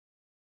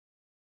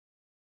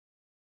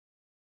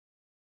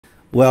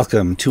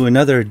Welcome to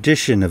another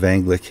edition of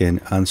Anglican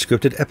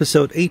Unscripted,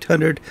 episode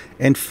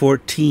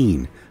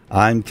 814.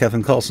 I'm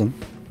Kevin Kallsen.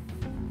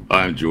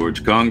 I'm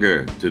George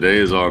Conger. Today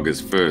is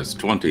August 1st,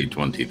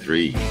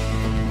 2023.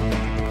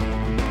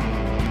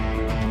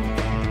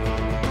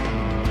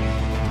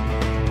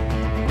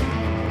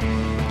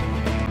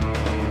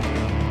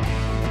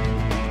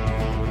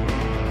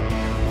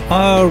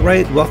 All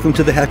right, welcome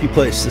to the happy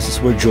place. This is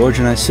where George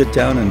and I sit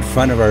down in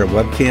front of our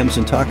webcams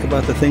and talk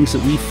about the things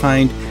that we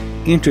find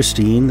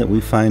interesting, that we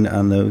find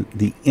on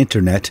the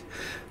internet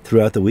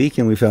throughout the week.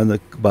 And we found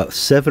about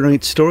 7 or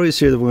 8 stories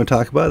here that we're going to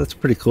talk about. That's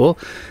pretty cool.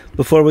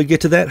 Before we get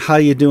to that, how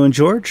you doing,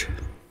 George?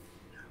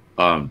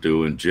 I'm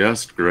doing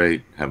just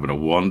great. Having a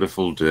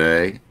wonderful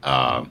day.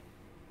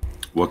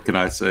 What can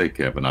I say,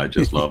 Kevin? I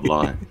just love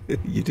life.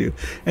 You do.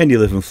 And you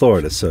live in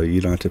Florida, so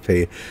you don't have to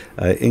pay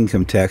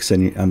income tax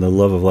on the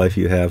love of life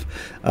you have.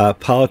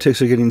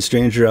 Politics are getting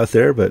stranger out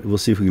there, but we'll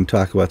see if we can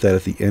talk about that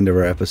at the end of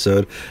our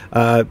episode.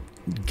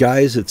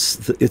 Guys,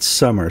 it's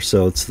summer,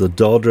 so it's the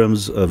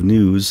doldrums of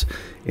news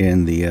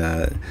in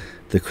the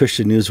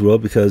Christian news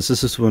world, because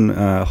this is when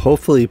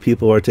hopefully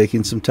people are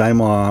taking some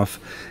time off,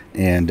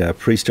 and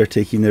priests are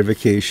taking their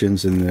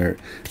vacations, and they're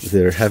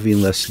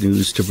having less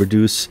news to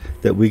produce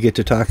that we get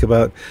to talk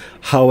about.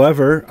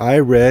 However, I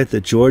read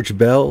that George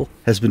Bell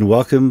has been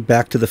welcomed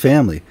back to the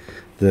family,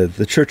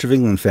 the Church of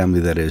England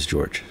family, that is,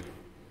 George.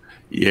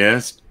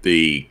 Yes,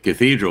 the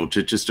cathedral,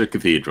 Chichester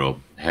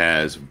Cathedral,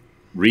 has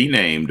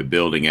renamed a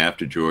building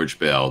after George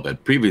Bell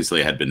that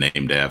previously had been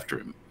named after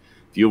him.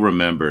 If you'll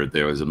remember,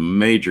 there was a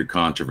major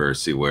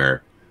controversy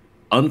where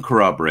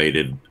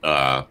uncorroborated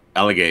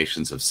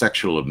allegations of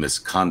sexual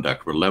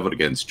misconduct were leveled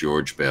against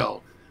George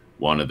Bell,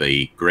 one of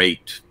the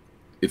great,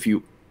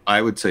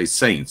 I would say,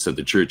 saints of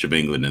the Church of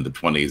England in the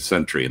 20th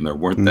century, and there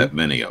weren't that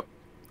many of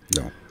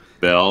them. No.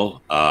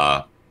 Bell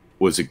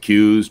was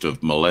accused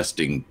of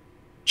molesting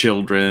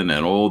children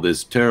and all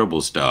this terrible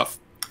stuff.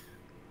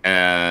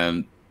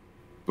 And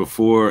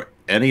before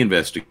any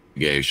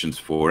investigations,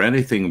 before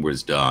anything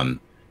was done,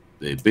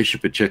 the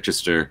Bishop of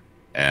Chichester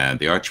and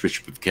the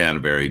Archbishop of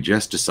Canterbury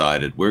just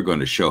decided, we're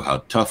going to show how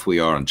tough we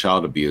are on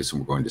child abuse,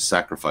 and we're going to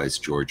sacrifice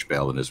George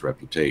Bell and his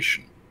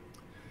reputation.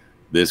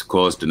 This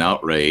caused an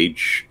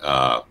outrage,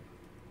 both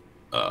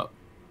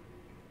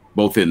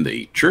in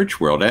the church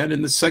world and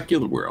in the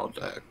secular world.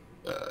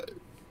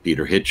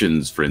 Peter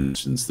Hitchens, for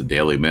instance, the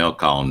Daily Mail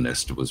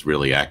columnist, was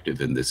really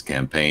active in this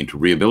campaign to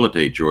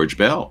rehabilitate George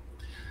Bell.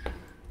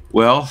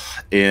 Well,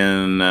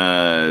 in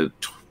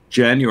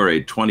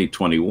January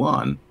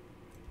 2021,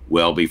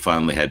 Welby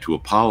finally had to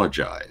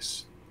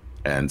apologize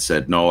and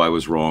said, no, I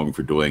was wrong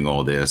for doing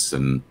all this,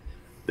 and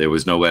there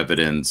was no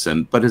evidence.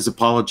 But his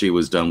apology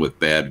was done with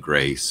bad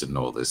grace and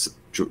all this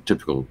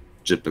typical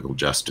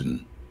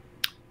Justin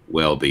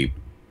Welby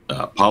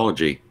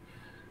apology.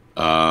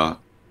 But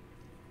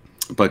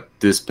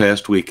this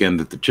past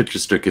weekend at the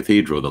Chichester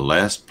Cathedral, the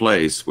last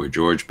place where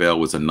George Bell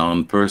was a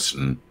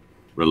non-person,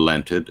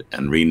 relented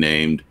and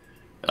renamed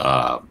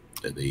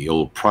the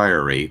old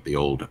priory, the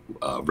old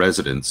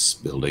residence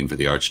building for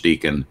the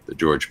Archdeacon, the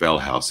George Bell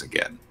House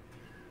again.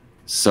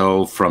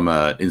 So from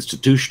an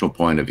institutional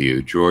point of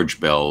view,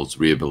 George Bell's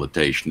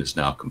rehabilitation is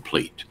now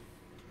complete.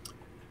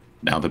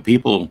 Now the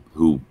people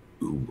who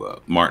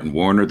Martin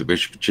Warner, the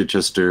Bishop of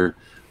Chichester,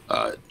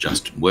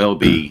 Justin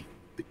Welby,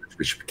 the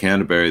Bishop of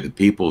Canterbury, the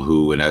people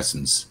who in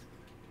essence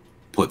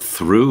put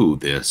through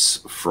this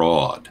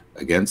fraud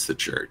against the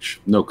church,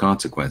 no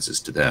consequences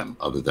to them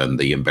other than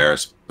the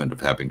embarrassment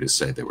of having to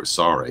say they were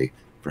sorry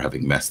for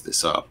having messed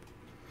this up.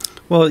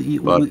 Well,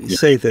 you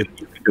say that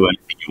you can do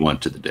anything you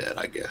want to the dead,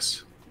 I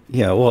guess.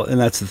 Yeah, well, and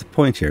that's the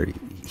point here.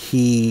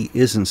 He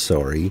isn't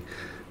sorry,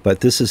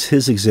 but this is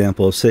his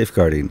example of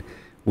safeguarding.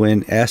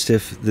 When asked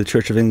if the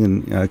Church of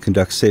England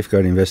conducts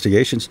safeguarding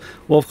investigations,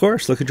 well, of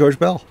course, look at George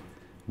Bell.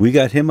 We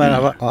got him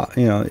out of,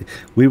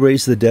 we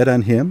raised the dead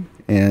on him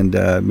and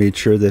made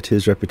sure that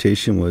his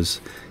reputation was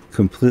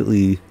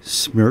completely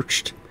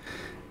smirched,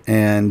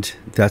 and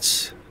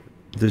that's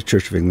the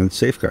Church of England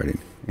safeguarding.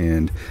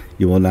 And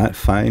you will not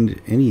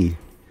find any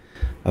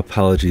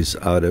apologies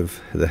out of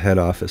the head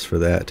office for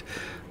that.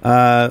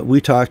 We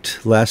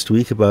talked last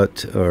week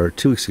or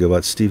 2 weeks ago,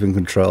 about Stephen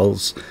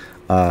Contrell's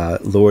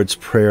Lord's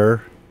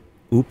Prayer,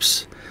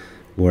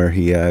 where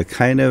he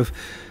kind of,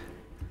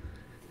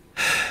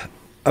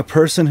 a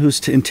person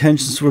whose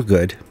intentions were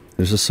good,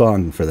 there's a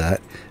song for that,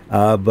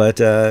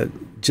 but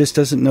just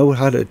doesn't know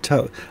how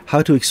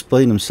to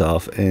explain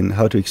himself, and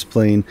how to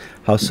explain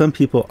how some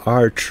people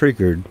are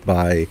triggered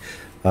by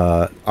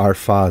Our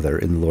Father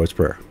in the Lord's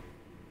Prayer.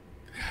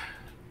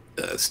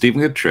 Stephen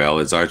Contrell,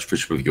 as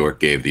Archbishop of York,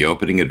 gave the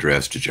opening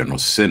address to General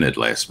Synod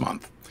last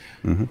month.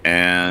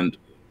 And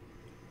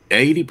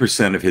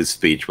 80% of his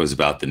speech was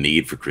about the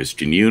need for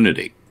Christian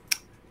unity,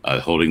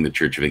 holding the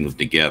Church of England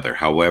together.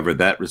 However,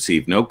 that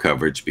received no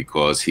coverage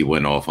because he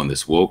went off on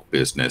this woke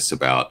business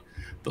about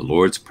the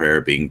Lord's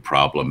Prayer being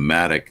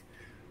problematic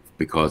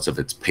because of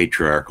its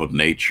patriarchal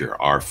nature,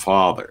 Our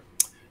Father,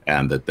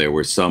 and that there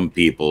were some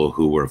people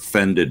who were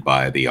offended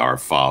by the Our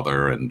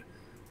Father and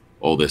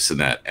all this and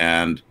that.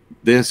 And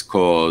this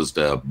caused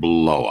a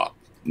blow up.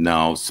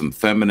 Now, some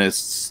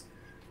feminists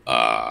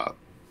thought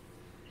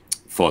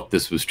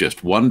this was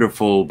just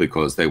wonderful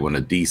because they want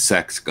to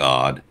de-sex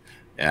God,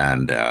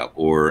 and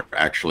or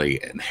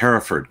actually in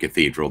Hereford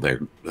Cathedral,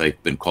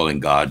 they've been calling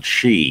God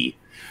she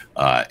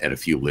at a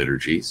few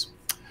liturgies.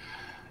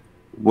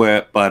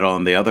 But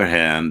on the other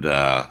hand,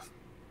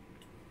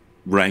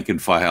 rank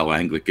and file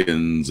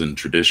Anglicans and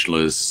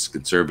traditionalists,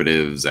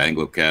 conservatives,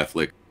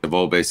 Anglo-Catholic have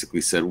all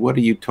basically said, what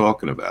are you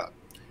talking about?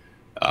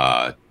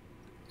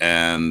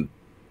 And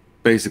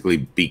basically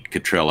beat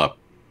Cottrell up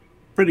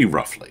pretty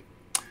roughly.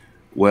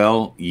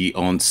 Well,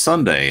 on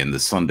Sunday in the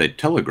Sunday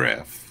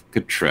Telegraph,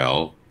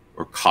 Cottrell,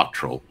 or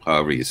Cottrell,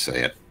 however you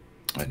say it,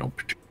 I don't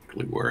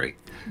particularly worry.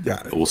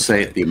 Yeah, we'll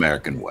say it the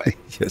American way.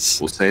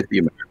 Yes. We'll say it the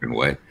American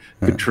way.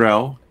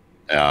 Cottrell,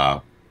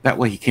 that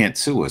way he can't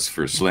sue us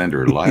for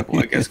slander or libel,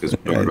 I guess, because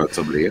we're talking about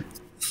somebody else.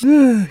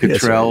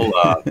 Cottrell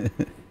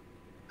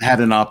had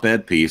an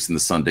op-ed piece in the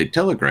Sunday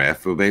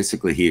Telegraph where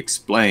basically he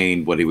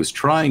explained what he was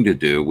trying to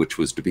do, which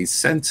was to be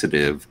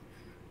sensitive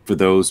for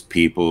those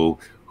people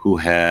who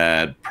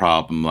had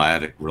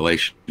problematic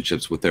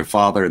relationships with their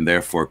father and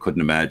therefore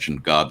couldn't imagine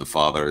God the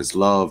Father as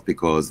love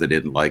because they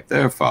didn't like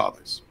their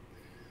fathers.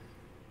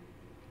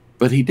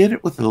 But he did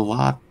it with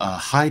a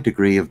high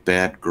degree of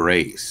bad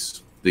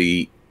grace.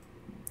 The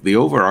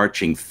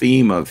overarching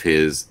theme of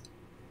his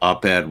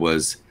op-ed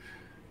was,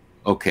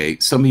 okay,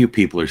 some of you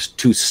people are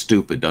too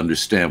stupid to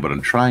understand what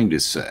I'm trying to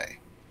say.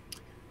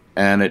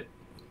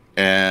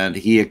 And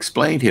he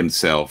explained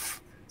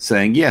himself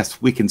saying,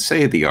 yes, we can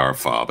say the Our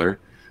Father,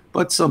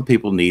 but some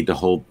people need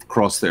to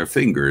cross their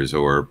fingers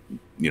or,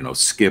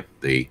 skip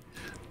the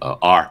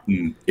Our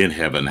in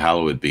heaven,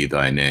 hallowed be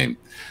thy name.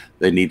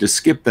 They need to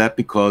skip that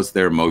because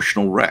they're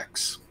emotional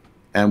wrecks.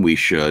 And we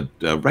should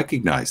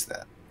recognize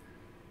that.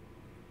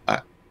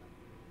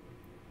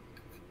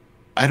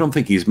 I don't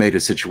think he's made a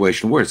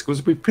situation worse, because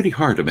it would be pretty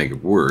hard to make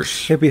it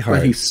worse. It'd be hard.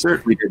 But he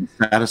certainly didn't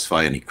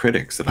satisfy any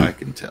critics that I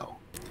can tell.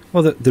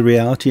 Well, the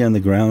reality on the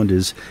ground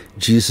is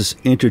Jesus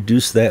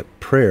introduced that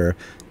prayer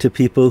to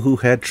people who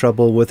had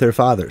trouble with their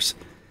fathers.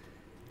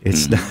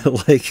 It's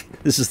not like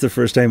this is the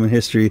first time in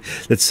history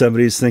that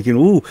somebody's thinking,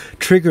 ooh,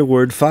 trigger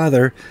word,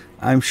 father.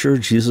 I'm sure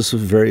Jesus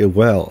was very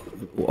well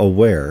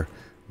aware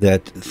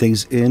that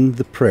things in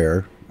the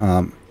prayer,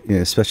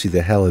 especially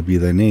the hallowed be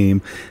thy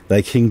name,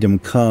 thy kingdom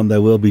come, thy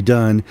will be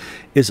done,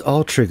 is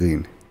all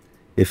triggering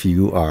if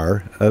you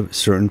are of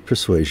certain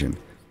persuasion.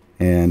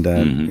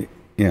 And,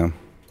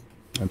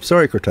 I'm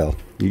sorry, Cottrell.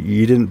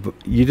 You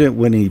didn't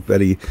win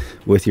anybody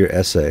with your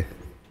essay.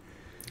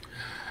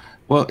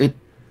 Well,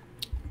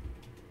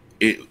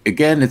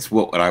 again, it's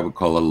what I would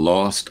call a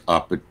lost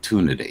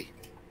opportunity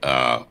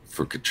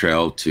for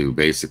Cottrell to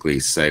basically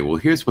say, well,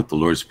 here's what the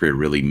Lord's Prayer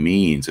really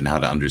means and how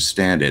to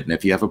understand it. And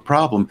if you have a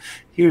problem,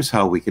 here's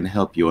how we can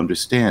help you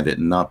understand it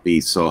and not be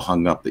so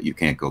hung up that you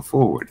can't go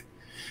forward.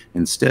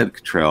 Instead,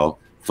 Cottrell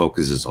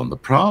focuses on the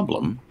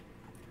problem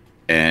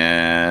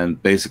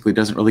and basically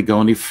doesn't really go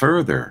any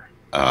further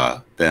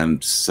than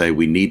say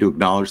we need to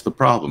acknowledge the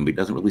problem. He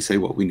doesn't really say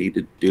what we need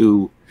to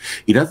do.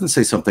 He doesn't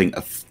say something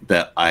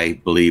that I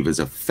believe is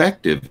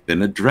effective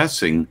in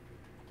addressing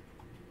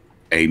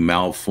a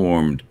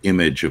malformed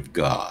image of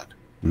God.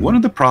 One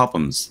of the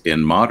problems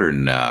in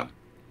modern, I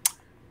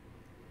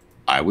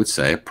would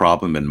say, a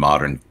problem in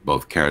modern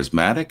both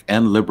charismatic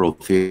and liberal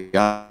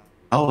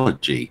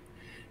theology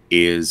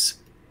is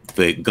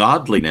the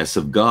godliness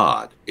of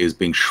God is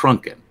being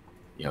shrunken.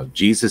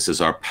 Jesus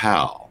is our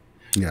pal,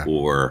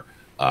 or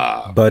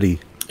buddy.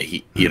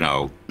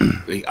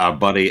 Our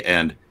buddy,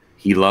 and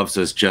he loves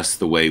us just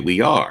the way we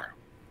are.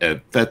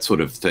 That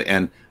sort of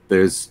thing.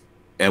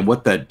 And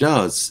what that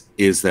does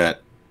is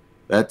that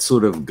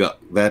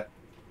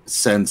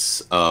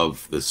sense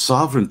of the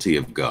sovereignty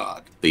of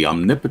God, the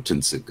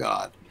omnipotence of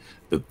God,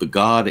 that the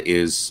God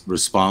is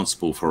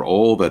responsible for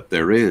all that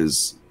there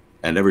is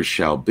and ever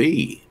shall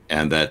be,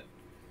 and that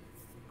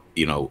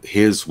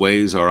his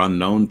ways are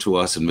unknown to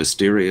us and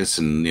mysterious,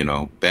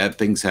 and bad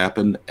things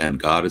happen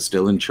and God is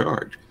still in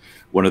charge.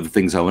 One of the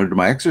things I learned in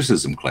my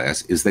exorcism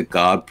class is that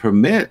God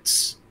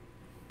permits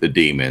the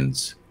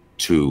demons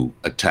to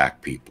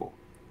attack people.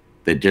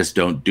 They just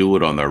don't do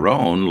it on their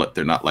own.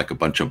 They're not like a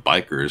bunch of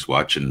bikers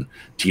watching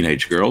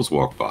teenage girls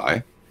walk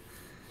by.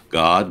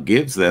 God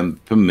gives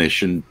them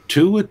permission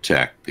to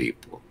attack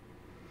people.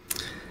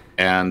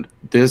 And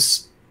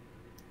this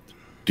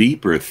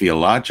deeper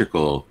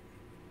theological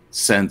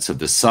sense of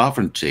the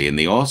sovereignty and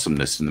the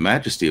awesomeness and the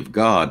majesty of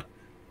God,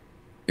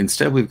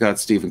 instead we've got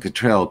Stephen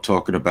Cottrell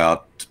talking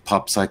about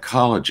pop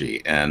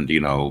psychology and,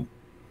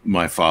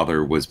 my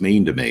father was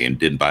mean to me and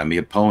didn't buy me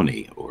a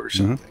pony or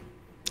something.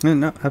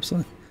 No,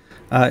 absolutely.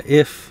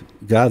 If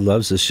God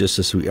loves us just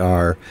as we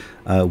are,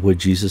 would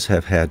Jesus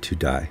have had to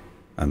die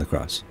on the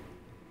cross?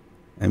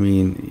 I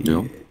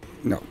mean,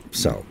 no.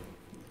 So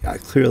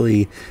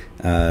clearly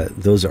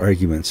those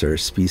arguments are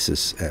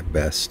specious at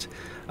best.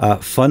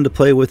 Fun to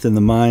play with in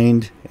the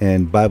mind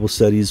and Bible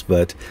studies,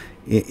 but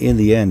in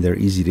the end, they're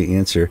easy to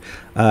answer.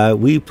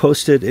 We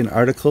posted an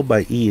article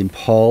by Ian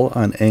Paul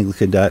on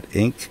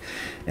Anglican.inc,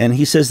 and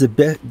he says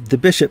the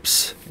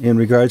bishops, in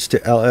regards to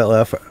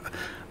LLF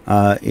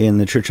in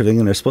the Church of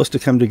England, are supposed to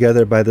come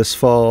together by this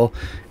fall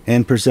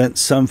and present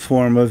some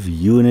form of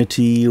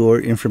unity or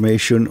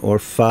information or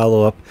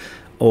follow-up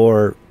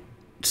or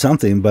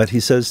something, but he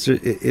says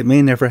it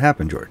may never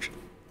happen, George.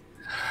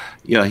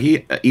 Yeah,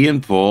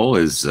 Ian Paul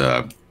is,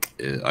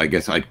 I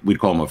guess we'd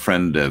call him a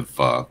friend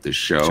of this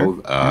show.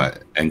 Sure.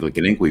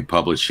 Anglican Inc. We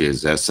publish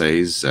his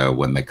essays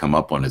when they come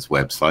up on his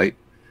website.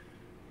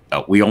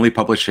 We only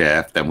publish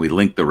half, then we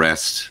link the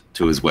rest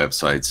to his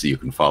website, so you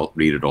can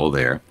read it all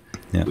there,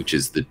 which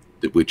is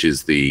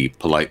the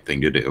polite thing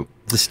to do.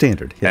 The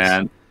standard,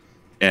 yes.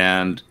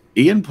 And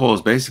Ian Paul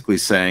is basically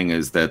saying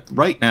is that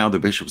right now the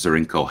bishops are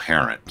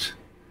incoherent,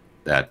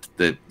 that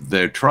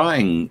they're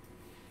trying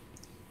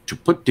to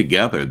put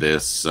together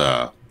this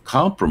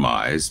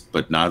compromise,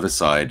 but neither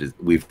side.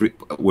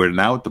 We're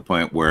now at the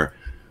point where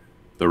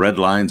the red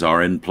lines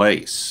are in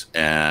place,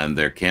 and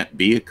there can't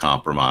be a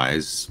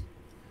compromise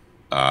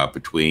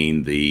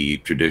between the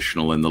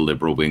traditional and the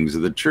liberal wings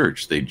of the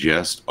church. They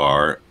just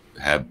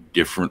have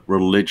different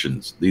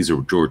religions. These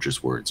are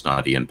George's words,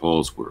 not Ian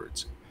Paul's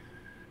words.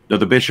 Now,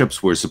 the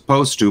bishops were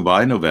supposed to,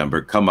 by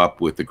November, come up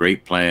with the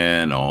great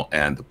plan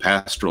and the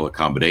pastoral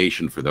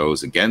accommodation for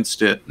those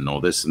against it and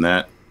all this and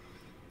that.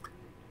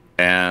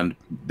 And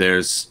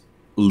there's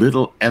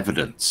little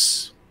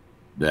evidence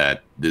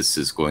that this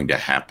is going to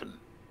happen,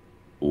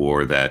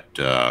 or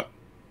that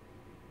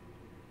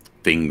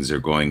things are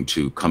going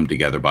to come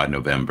together by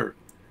November.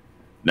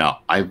 Now,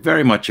 I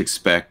very much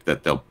expect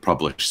that they'll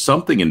publish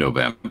something in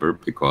November,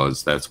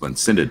 because that's when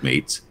Synod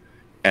meets,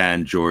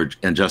 and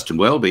Justin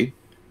Welby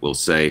will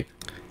say,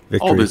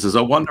 victory. Oh, this is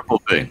a wonderful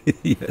thing.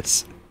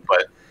 Yes.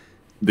 But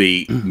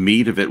the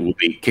meat of it will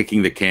be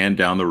kicking the can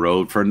down the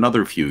road for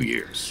another few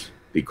years,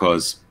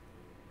 because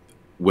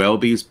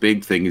Welby's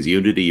big thing is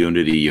unity,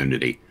 unity,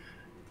 unity.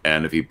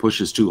 And if he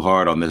pushes too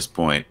hard on this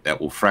point, that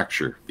will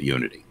fracture the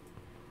unity.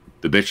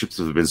 The bishops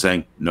have been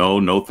saying,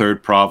 no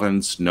third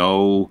province,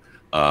 no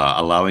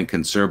allowing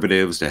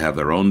conservatives to have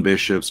their own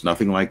bishops,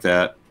 nothing like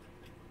that.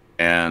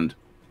 And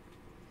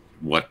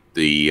what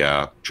the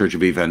Church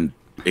of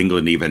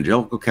England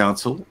Evangelical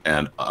Council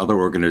and other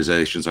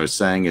organizations are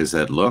saying is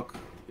that, look,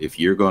 if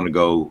you're going to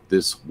go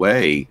this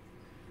way,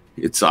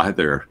 it's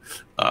either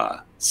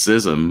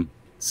schism,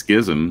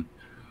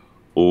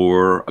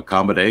 or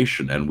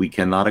accommodation, and we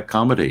cannot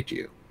accommodate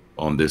you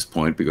on this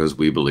point because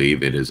we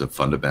believe it is a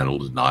fundamental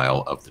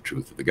denial of the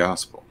truth of the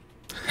gospel.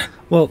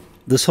 Well,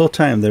 this whole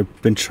time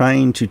they've been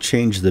trying to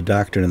change the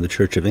doctrine of the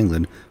Church of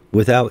England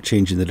without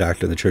changing the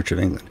doctrine of the Church of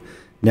England.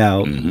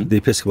 Now, the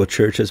Episcopal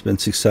Church has been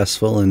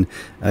successful in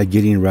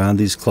getting around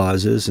these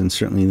clauses, and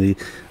certainly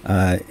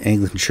the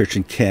Anglican Church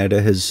in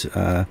Canada has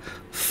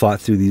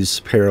fought through these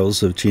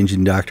perils of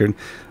changing doctrine.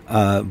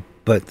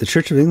 But the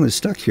Church of England is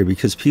stuck here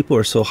because people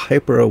are so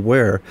hyper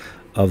aware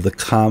of the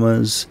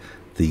commas,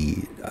 the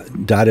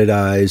dotted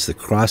I's, the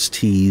crossed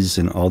T's,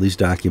 and all these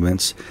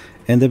documents.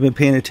 And they've been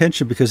paying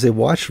attention because they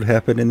watched what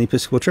happened in the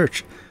Episcopal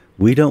Church.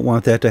 We don't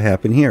want that to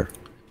happen here.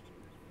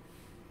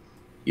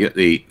 Yeah,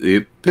 the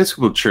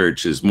Episcopal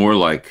Church is more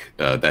like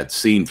that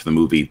scene from the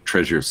movie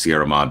Treasure of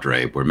Sierra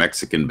Madre, where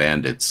Mexican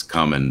bandits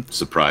come and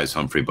surprise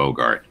Humphrey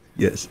Bogart.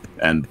 Yes.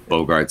 And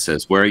Bogart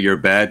says, "Where are your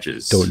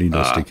badges?" Don't need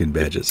no stinking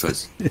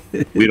badges.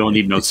 We don't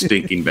need no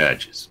stinking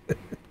badges.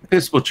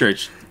 Episcopal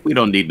Church, we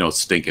don't need no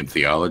stinking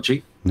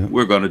theology. No.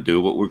 We're going to do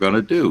what we're going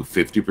to do,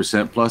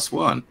 50% plus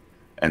one.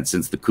 And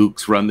since the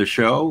kooks run the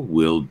show,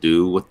 we'll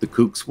do what the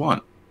kooks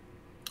want.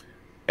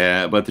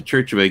 But the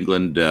Church of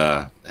England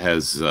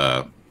has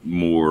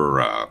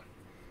more...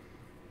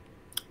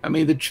 I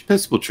mean, the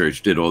Episcopal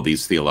Church did all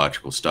these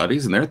theological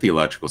studies, and their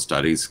theological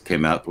studies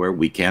came out where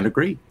we can't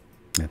agree.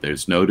 Yeah.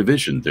 There's no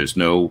division. There's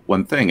no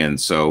one thing.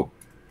 And so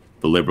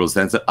the liberals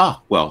then said,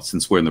 well,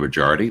 since we're in the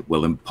majority,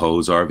 we'll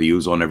impose our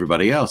views on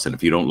everybody else. And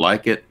if you don't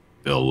like it,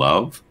 Bill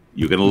Love,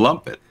 you're going to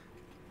lump it.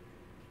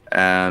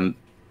 And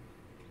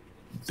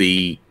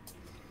the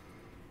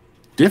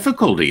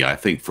difficulty, I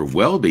think, for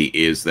Welby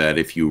is that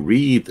if you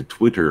read the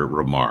Twitter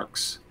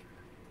remarks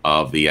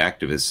of the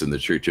activists in the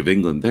Church of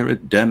England, they're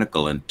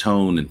identical in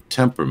tone and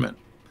temperament.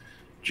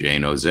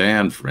 Jane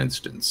Ozanne, for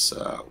instance,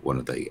 one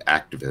of the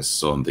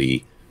activists on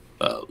the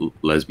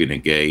lesbian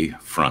and gay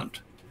front,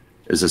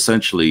 is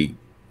essentially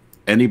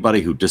anybody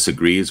who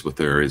disagrees with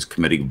her is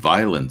committing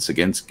violence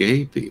against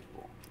gay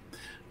people.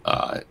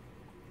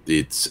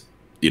 It's,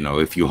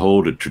 if you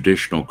hold a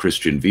traditional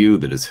Christian view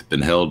that has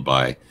been held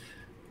by,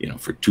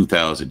 for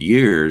 2,000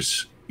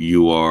 years,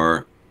 you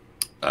are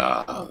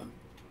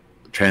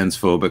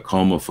transphobic,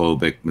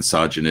 homophobic,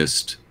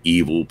 misogynist,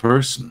 evil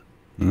person.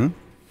 Mm-hmm.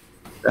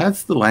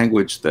 That's the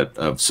language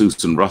of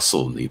Susan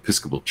Russell in the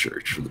Episcopal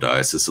Church for the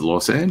Diocese of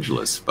Los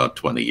Angeles about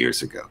 20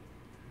 years ago.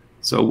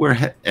 So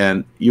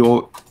and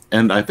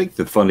I think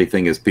the funny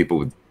thing is people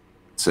would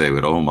say,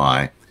 oh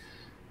my,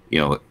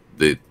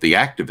 the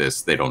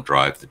activists, they don't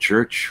drive the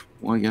church.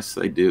 Well, yes,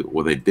 they do.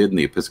 Well, they did in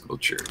the Episcopal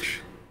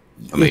Church.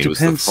 I mean, It it was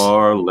the depends.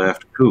 far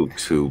left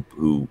kooks who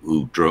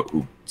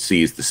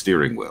seized the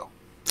steering wheel.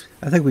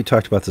 I think we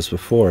talked about this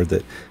before,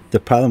 that the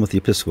problem with the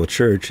Episcopal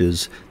Church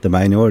is the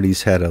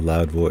minorities had a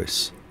loud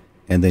voice,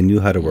 and they knew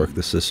how to work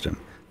the system.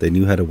 They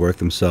knew how to work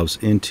themselves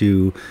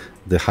into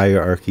the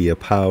hierarchy of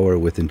power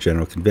within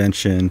General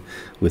Convention,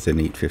 within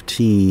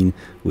 815,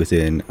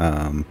 within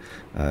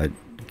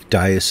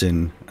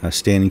diocesan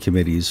standing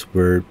committees,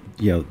 where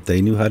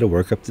they knew how to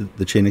work up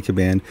the chain of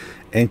command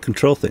and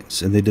control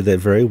things, and they did that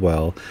very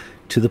well,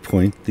 to the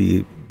point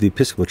the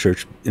Episcopal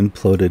Church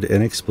imploded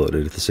and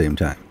exploded at the same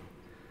time.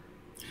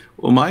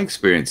 Well, my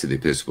experience of the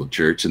Episcopal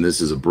Church, and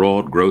this is a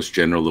broad, gross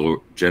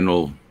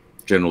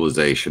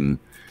generalization,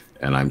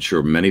 and I'm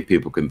sure many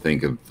people can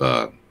think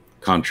of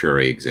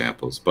contrary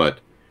examples, but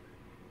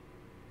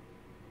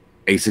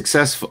a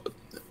successful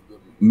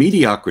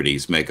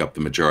mediocrities make up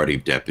the majority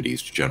of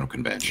deputies to General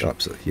Convention.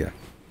 Absolutely, yeah.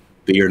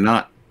 They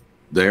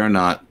are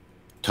not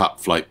top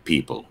flight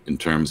people in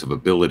terms of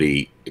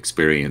ability,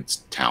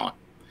 experience, talent.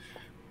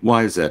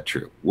 Why is that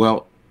true?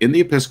 Well, in the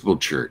Episcopal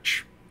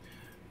Church,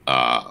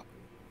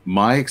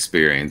 my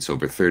experience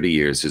over 30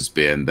 years has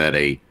been that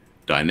a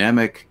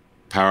dynamic,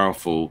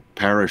 powerful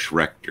parish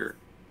rector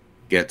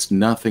gets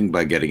nothing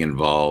by getting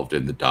involved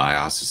in the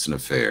diocesan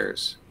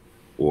affairs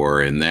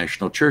or in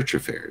national church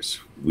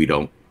affairs. We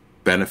don't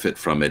benefit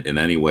from it in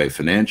any way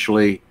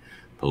financially,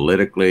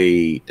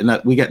 politically, and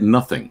that we get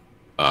nothing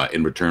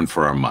in return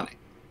for our money.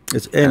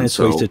 It's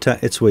wasted time.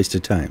 It's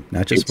wasted time,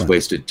 not just money. It's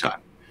wasted time.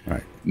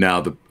 Right.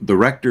 Now, the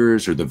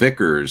rectors or the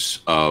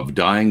vicars of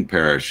dying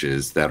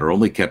parishes that are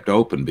only kept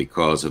open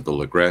because of the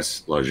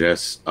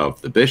largesse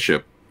of the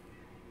bishop,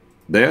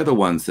 they're the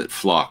ones that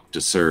flock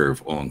to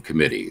serve on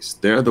committees.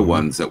 They're the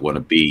ones that want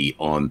to be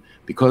on,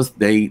 because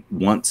they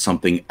want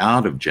something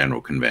out of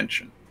General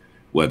Convention,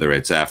 whether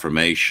it's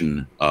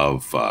affirmation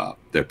of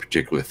their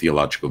particular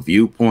theological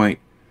viewpoint,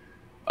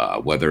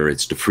 whether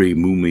it's to free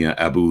Mumia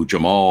Abu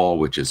Jamal,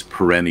 which is a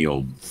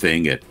perennial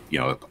thing at,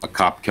 a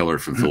cop killer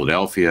from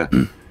Philadelphia.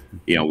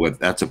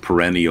 That's a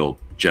perennial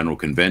General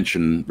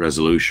Convention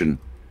resolution,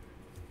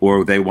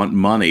 or they want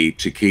money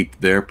to keep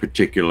their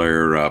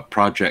particular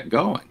project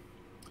going.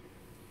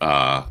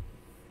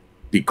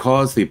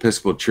 Because the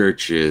Episcopal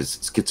Church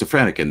is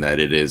schizophrenic in that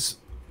it is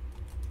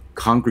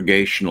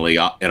congregationally,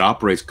 it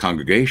operates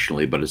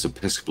congregationally, but is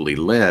episcopally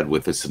led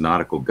with a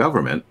synodical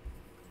government,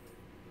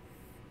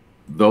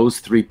 those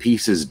three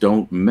pieces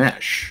don't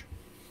mesh.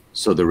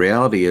 So the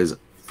reality is,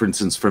 for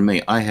instance, for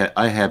me, I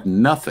have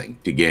nothing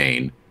to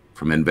gain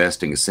from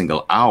investing a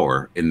single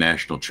hour in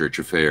national church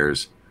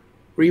affairs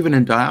or even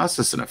in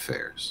diocesan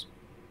affairs.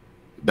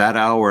 That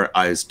hour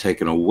is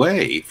taken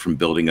away from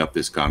building up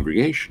this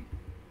congregation,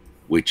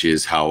 which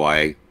is how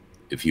I,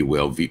 if you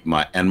will,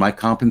 my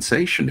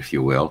compensation, if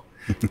you will,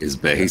 is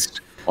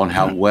based on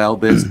how well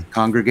this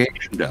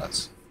congregation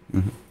does.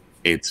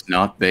 It's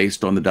not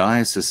based on the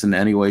diocese in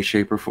any way,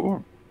 shape, or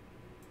form.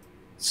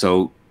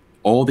 So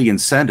all the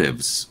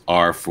incentives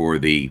are for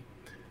the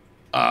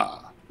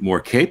more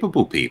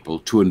capable people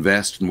to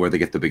invest in where they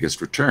get the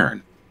biggest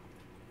return.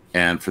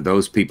 And for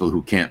those people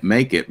who can't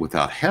make it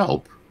without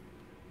help,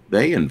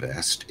 they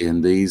invest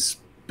in these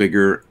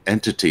bigger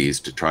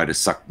entities to try to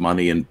suck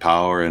money and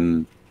power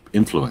and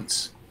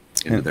influence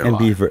into their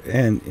life.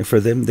 And for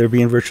them, they're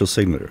being virtual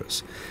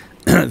signalers.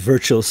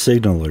 Virtual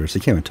signalers. I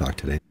can't even talk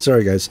today.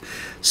 Sorry, guys.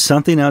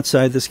 Something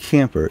outside this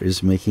camper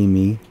is making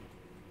me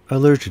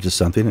allergic to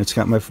something. It's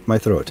got my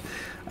throat.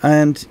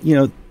 And,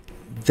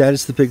 that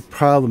is the big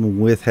problem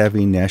with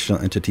having national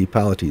entity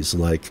polities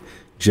like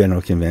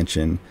General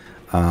Convention,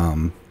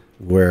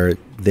 where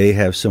they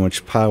have so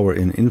much power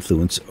and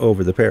influence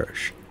over the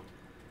parish.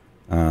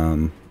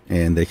 And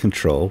they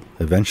control,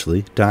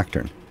 eventually,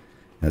 doctrine.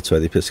 That's why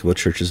the Episcopal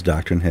Church's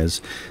doctrine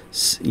has,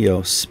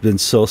 been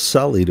so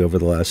sullied over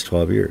the last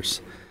 12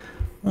 years.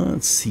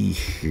 Let's see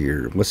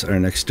here. What's our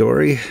next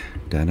story?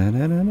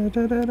 Sentamu.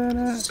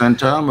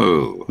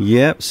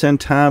 Yep,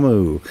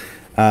 Sentamu.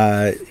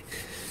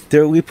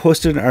 There, we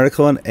posted an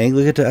article on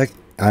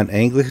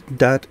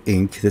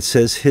Anglican.inc that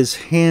says his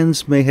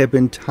hands may have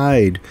been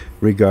tied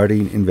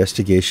regarding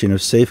investigation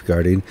of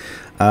safeguarding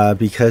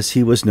because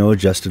he was no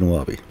Justin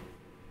Welby.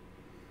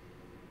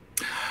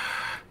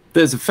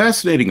 There's a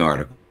fascinating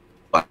article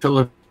by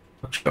Philip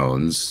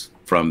Jones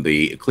from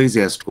the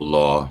Ecclesiastical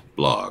Law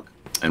blog,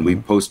 and we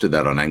posted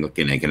that on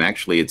Anglican Inc. And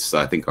actually, it's,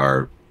 I think,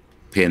 our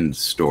pinned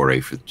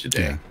story for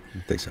today. Yeah, I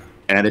think so.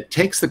 And it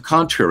takes the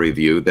contrary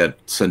view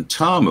that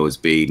Sentamu is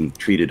being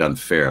treated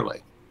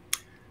unfairly.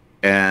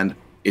 And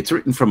it's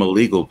written from a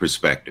legal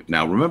perspective.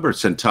 Now, remember,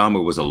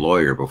 Sentamu was a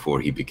lawyer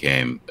before he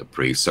became a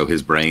priest, so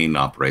his brain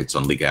operates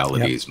on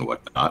legalities and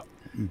whatnot.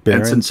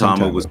 Baron and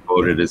Sentamu was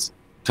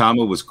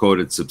quoted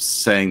as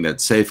saying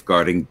that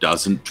safeguarding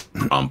doesn't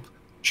trump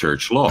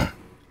church law.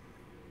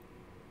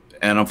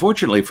 And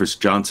unfortunately for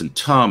John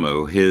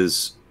Sentamu,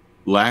 his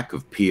lack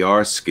of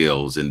PR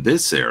skills in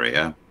this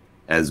area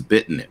has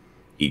bitten him.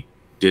 He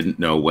didn't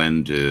know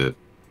when to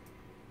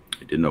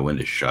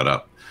shut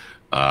up.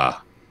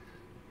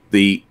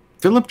 The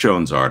Philip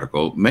Jones'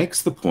 article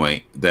makes the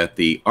point that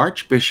the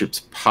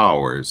archbishop's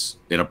powers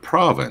in a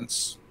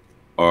province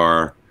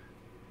are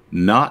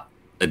not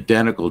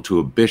identical to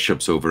a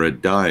bishop's over a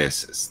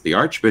diocese. The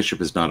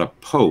archbishop is not a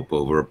pope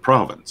over a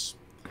province.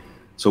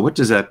 So what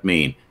does that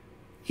mean?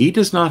 He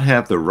does not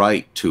have the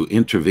right to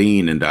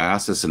intervene in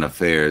diocesan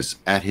affairs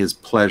at his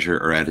pleasure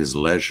or at his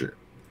leisure.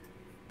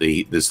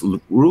 These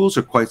rules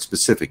are quite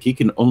specific. He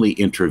can only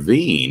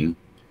intervene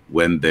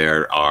when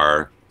there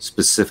are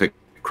specific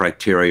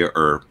criteria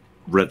or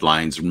red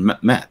lines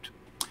met.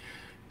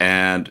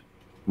 And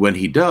when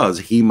he does,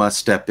 he must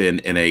step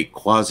in a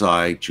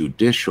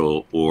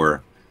quasi-judicial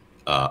or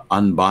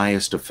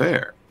unbiased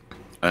affair,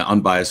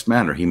 unbiased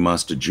manner. He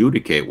must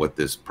adjudicate what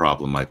this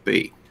problem might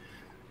be.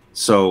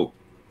 So,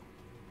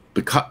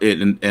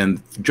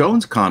 and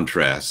Jones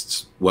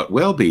contrasts what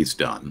Welby's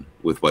done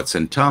with what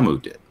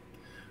Sentamu did.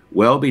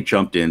 Welby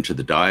jumped into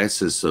the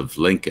Diocese of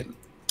Lincoln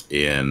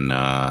in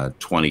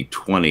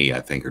 2020, I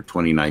think, or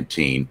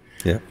 2019,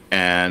 yeah,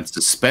 and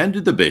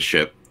suspended the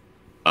bishop.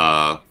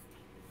 What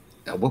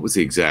was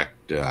the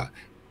exact?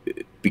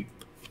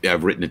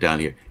 I've written it down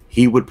here.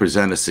 He would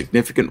present a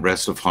significant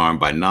risk of harm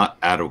by not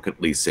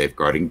adequately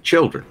safeguarding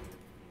children.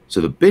 So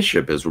the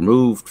bishop is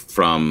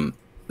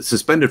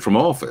suspended from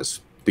office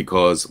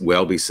because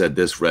Welby said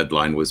this red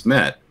line was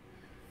met.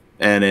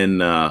 And in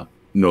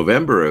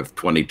November of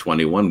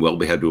 2021,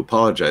 Welby had to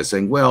apologize,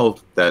 saying, well,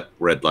 that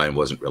red line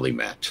wasn't really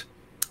met.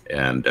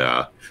 And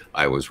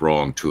I was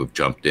wrong to have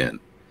jumped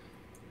in.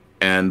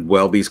 And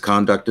Welby's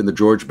conduct in the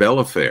George Bell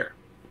affair.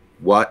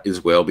 What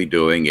is Welby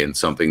doing in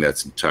something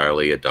that's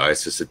entirely a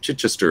Diocese of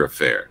Chichester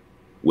affair?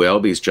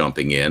 Welby's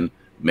jumping in,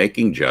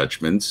 making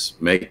judgments,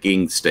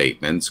 making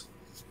statements,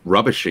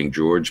 rubbishing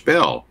George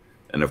Bell.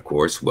 And of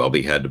course,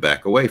 Welby had to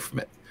back away from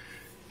it.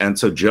 And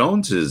so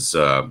Jones's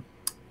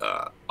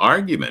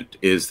argument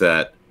is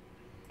that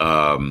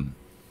one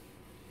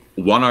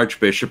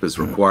archbishop is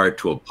required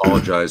to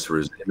apologize for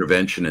his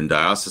intervention in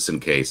diocesan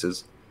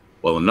cases,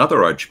 while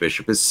another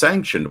archbishop is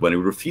sanctioned when he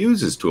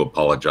refuses to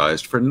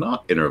apologize for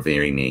not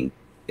intervening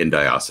in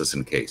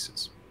diocesan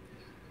cases.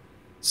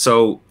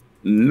 So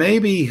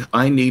maybe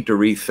I need to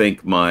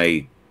rethink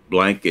my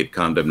blanket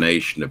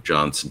condemnation of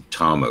John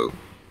Sentamu,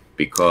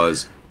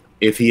 because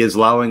if he is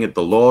allowing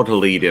the law to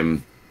lead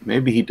him,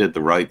 maybe he did the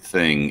right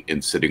thing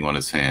in sitting on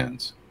his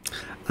hands.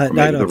 I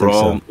don't think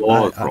so.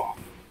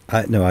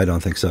 No, I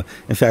don't think so.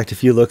 In fact,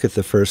 if you look at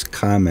the first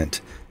comment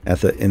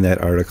in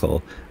that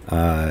article,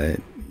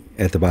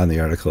 at the bottom of the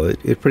article,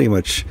 it pretty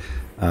much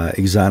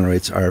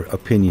exonerates our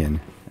opinion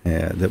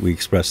that we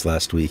expressed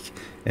last week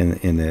and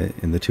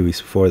in the 2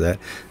 weeks before that.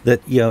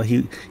 That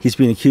he's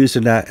being accused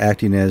of not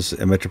acting as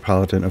a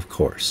metropolitan, of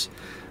course,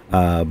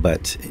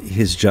 but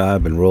his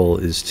job and role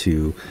is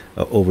to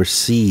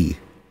oversee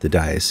the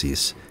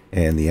diocese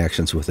and the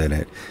actions within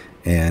it.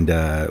 And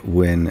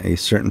when a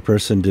certain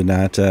person did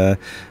not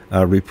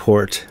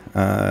report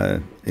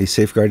a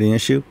safeguarding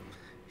issue,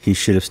 he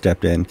should have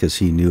stepped in because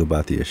he knew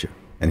about the issue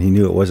and he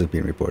knew it wasn't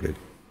being reported.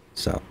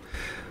 So,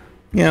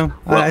 well,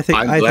 I think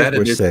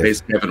we're safe.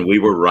 Case, Kevin, we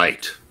were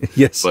right.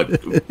 Yes,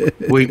 but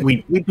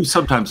we do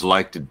sometimes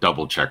like to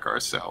double check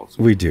ourselves.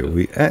 We do.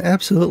 We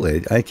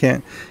absolutely. I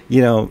can't.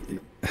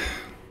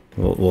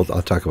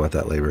 I'll talk about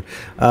that later.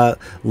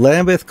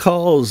 Lambeth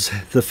calls.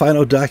 The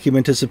final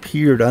document has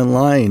appeared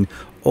online.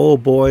 Oh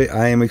boy,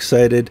 I am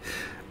excited.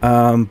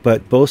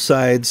 But both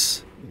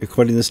sides,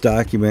 according to this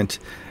document,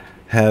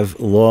 have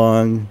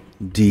long,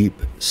 deep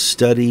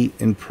study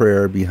and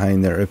prayer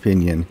behind their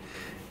opinion.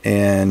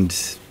 And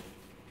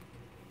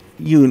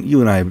you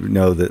and I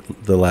know that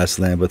the last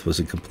Lambeth was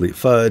a complete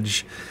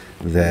fudge,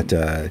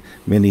 that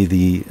many of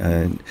the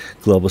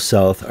Global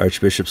South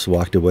archbishops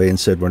walked away and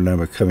said, we're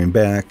never coming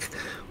back.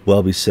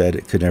 Welby said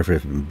it could never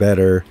have been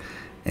better.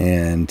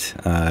 And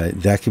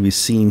that can be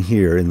seen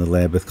here in the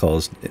Lambeth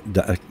Calls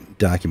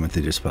document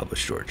they just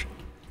published, George.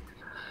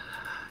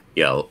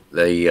 Yeah,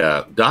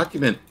 the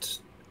document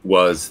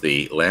was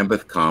the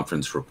Lambeth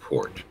Conference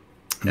report,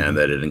 and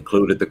that it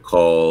included the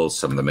calls,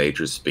 some of the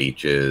major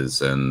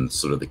speeches, and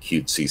sort of the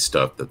cutesy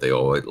stuff that they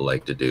always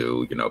like to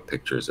do,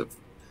 pictures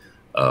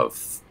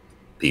of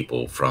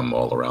people from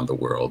all around the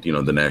world,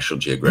 the National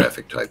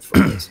Geographic type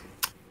photos.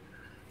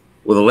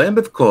 Well, the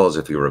Lambeth Calls,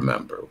 if you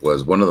remember,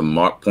 was one of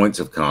the points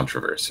of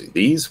controversy.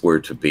 These were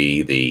to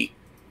be the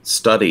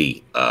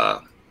study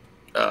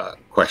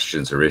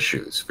questions or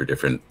issues for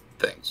different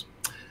things.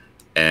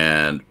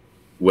 And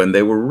when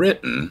they were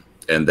written,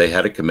 and they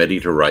had a committee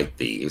to write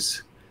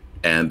these,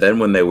 and then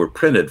when they were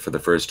printed for the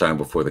first time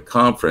before the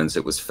conference,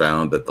 it was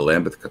found that the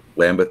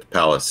Lambeth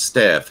Palace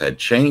staff had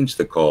changed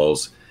the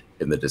calls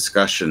in the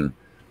discussion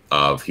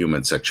of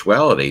human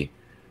sexuality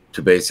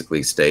to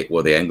basically state,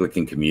 well, the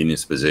Anglican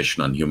Communion's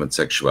position on human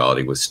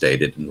sexuality was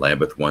stated in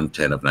Lambeth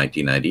 110 of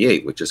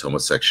 1998, which is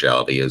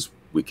homosexuality is,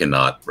 we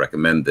cannot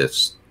recommend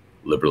this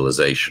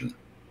liberalization.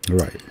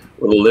 Right.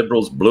 Well, the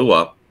liberals blew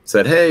up,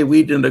 said, hey,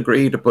 we didn't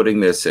agree to putting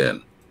this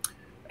in.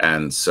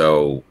 And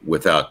so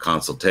without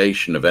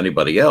consultation of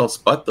anybody else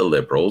but the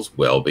liberals,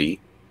 Welby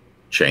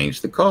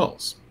changed the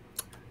calls.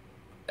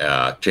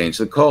 changed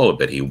the call a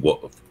bit. He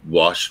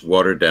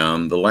watered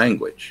down the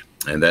language.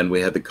 And then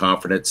we had the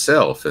conference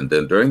itself. And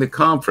then during the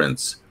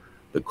conference,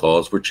 the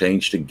calls were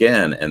changed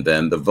again. And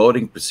then the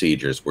voting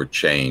procedures were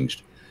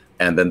changed.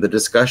 And then the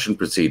discussion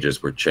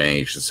procedures were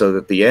changed. So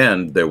that at the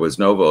end, there was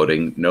no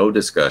voting, no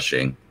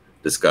discussion,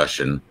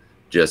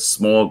 just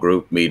small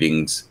group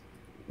meetings,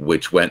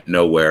 which went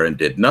nowhere and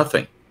did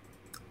nothing.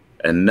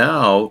 And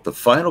now the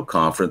final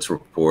conference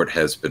report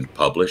has been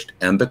published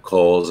and the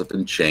calls have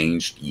been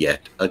changed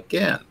yet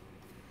again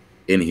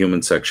in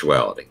human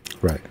sexuality.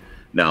 Right.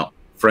 Now,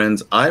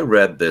 friends, I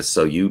read this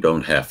so you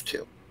don't have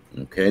to.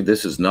 Okay,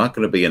 this is not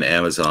going to be an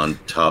Amazon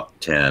top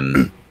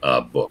 10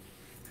 book.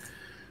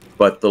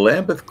 But the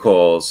Lambeth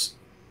calls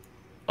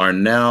are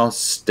now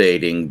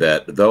stating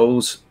that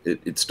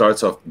it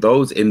starts off,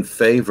 those in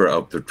favor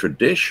of the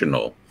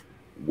traditional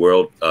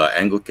world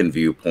Anglican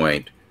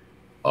viewpoint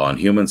on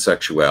human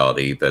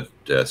sexuality, that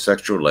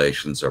sexual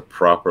relations are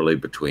properly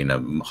between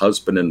a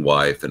husband and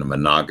wife in a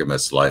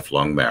monogamous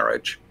lifelong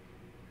marriage.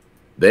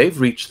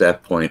 They've reached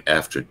that point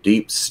after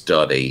deep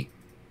study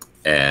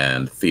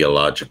and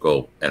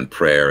theological and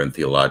prayer and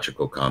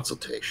theological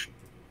consultation.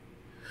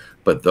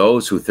 But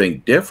those who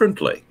think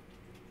differently,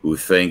 who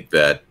think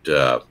that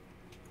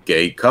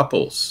gay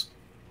couples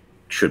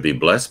should be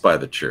blessed by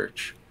the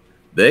church,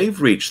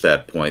 they've reached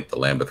that point, the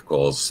Lambeth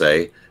calls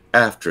say,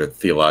 after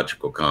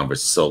theological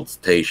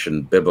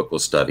consultation, biblical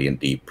study, and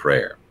deep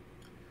prayer.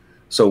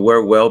 So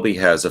where Welby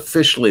has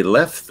officially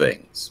left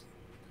things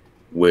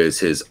was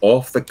his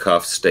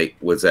off-the-cuff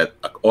statement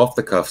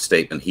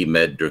he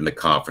made during the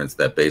conference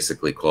that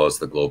basically caused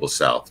the Global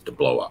South to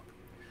blow up.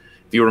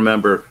 If you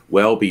remember,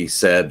 Welby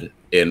said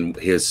in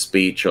his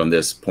speech on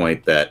this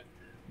point that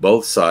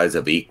both sides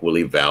have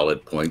equally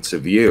valid points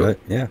of view. Right,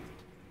 yeah.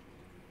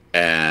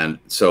 And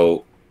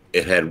so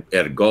it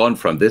had gone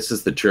from, this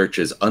is the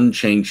church's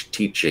unchanged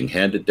teaching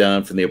handed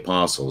down from the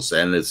apostles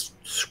and is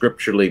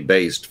scripturally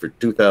based for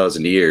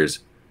 2,000 years.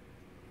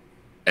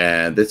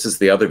 And this is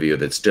the other view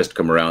that's just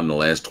come around in the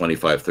last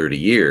 25, 30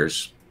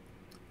 years.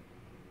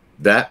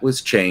 That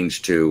was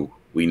changed to,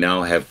 we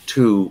now have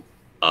two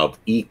of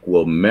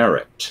equal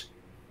merit,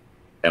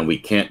 and we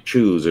can't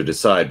choose or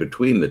decide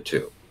between the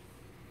two.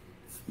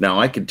 Now,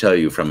 I can tell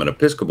you from an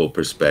Episcopal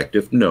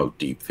perspective, no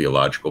deep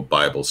theological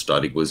Bible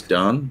study was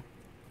done.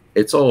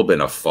 It's all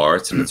been a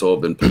farce, and it's all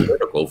been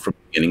political from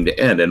beginning to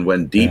end. And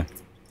when deep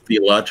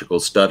theological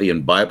study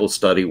and Bible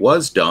study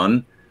was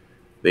done,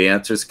 the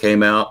answers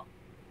came out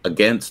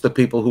against the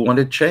people who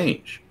wanted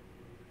change.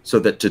 So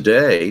that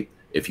today,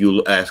 if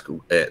you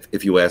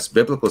ask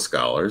biblical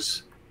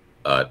scholars,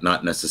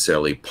 not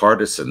necessarily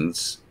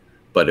partisans,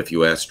 but if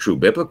you ask true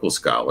biblical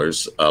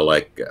scholars,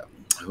 like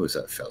who is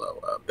that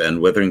fellow,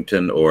 Ben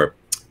Witherington, or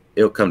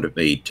he'll come to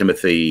me,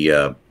 Timothy.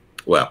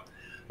 Well,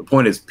 the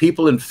point is,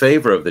 people in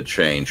favor of the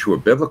change, who are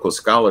biblical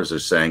scholars, are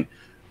saying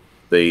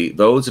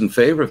those in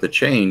favor of the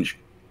change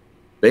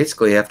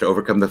basically have to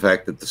overcome the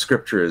fact that the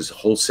scripture is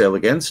wholesale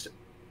against it.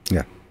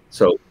 Yeah.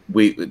 So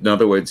in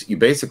other words, you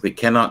basically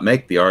cannot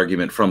make the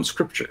argument from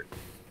scripture.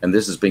 And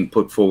this is being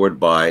put forward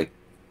by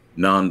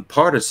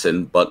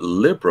nonpartisan but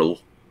liberal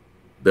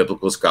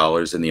biblical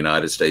scholars in the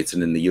United States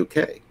and in the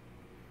UK.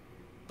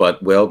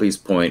 But Welby's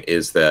point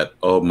is that,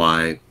 oh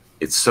my,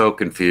 it's so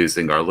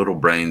confusing. Our little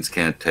brains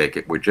can't take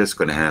it. We're just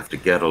going to have to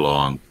get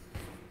along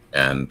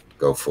and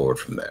go forward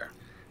from there.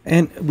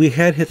 And we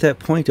had hit that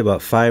point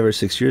about 5 or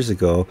 6 years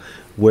ago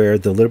where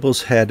the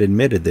liberals had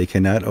admitted they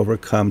cannot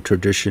overcome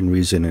tradition,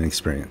 reason, and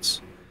experience.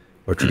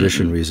 Or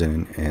tradition,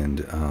 reason, and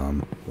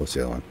what's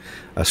the other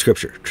one?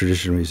 Scripture.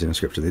 Tradition, reason, and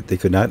scripture. They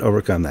could not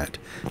overcome that.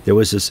 There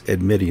was this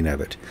admitting of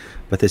it.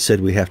 But they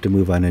said we have to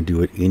move on and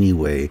do it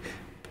anyway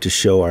to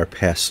show our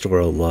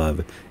pastoral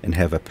love and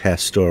have a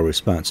pastoral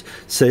response.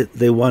 So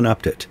they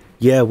one-upped it.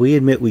 Yeah, we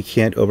admit we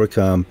can't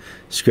overcome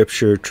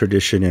scripture,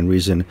 tradition, and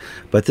reason,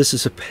 but this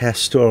is a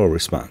pastoral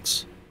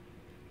response.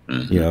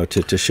 You know,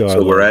 to show our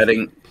love. So we're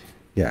adding,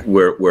 yeah,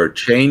 we're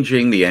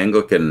changing the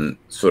Anglican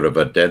sort of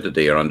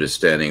identity or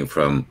understanding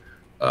from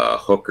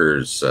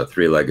Hooker's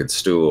three-legged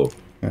stool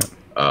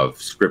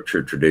of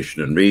scripture,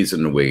 tradition, and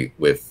reason.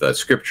 With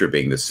scripture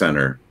being the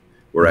center,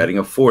 we're adding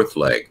a fourth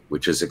leg,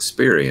 which is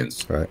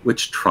experience,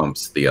 which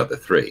trumps the other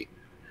three.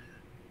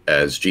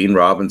 As Gene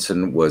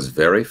Robinson was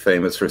very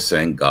famous for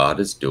saying, God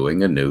is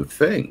doing a new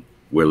thing.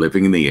 We're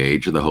living in the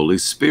age of the Holy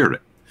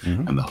Spirit.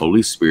 And the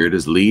Holy Spirit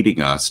is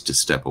leading us to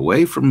step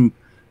away from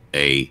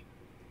a,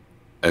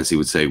 as he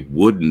would say,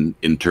 wooden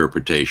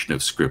interpretation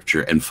of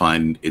Scripture and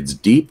find its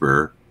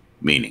deeper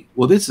meaning.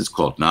 Well, this is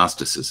called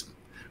Gnosticism,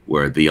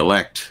 where the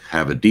elect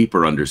have a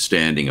deeper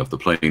understanding of the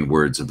plain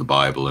words of the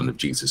Bible and of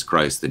Jesus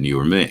Christ than you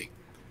or me.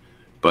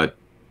 But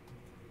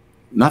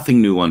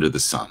nothing new under the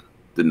sun.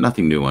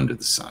 Nothing new under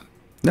the sun.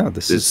 No,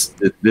 this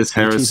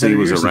heresy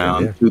was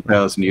around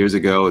 2,000 years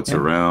ago. It's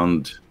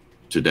around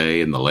today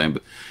in the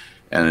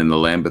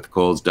Lambeth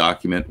Calls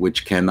document,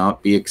 which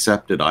cannot be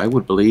accepted, I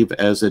would believe,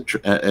 as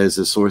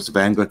a source of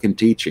Anglican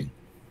teaching.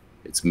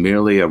 It's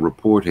merely a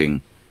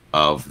reporting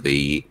of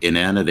the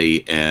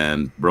inanity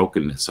and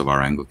brokenness of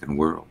our Anglican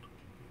world.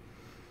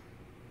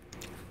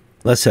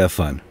 Let's have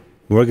fun.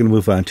 We're going to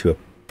move on to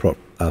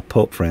a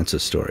Pope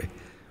Francis story,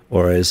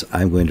 or as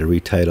I'm going to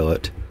retitle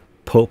it,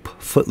 Pope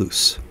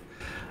Footloose.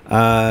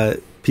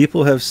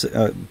 People have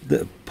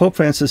Pope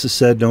Francis has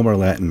said no more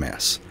Latin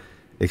Mass,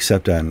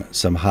 except on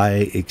some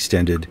high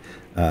extended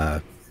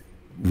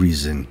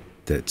reason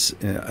that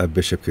a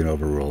bishop can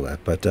overrule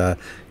that. But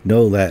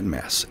no Latin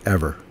Mass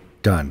ever.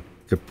 Done.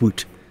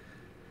 Kaput.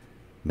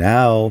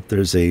 Now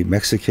there's a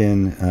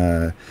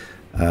Mexican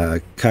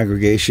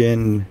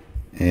congregation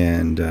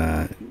and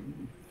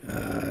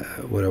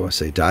what do I want to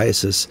say,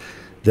 diocese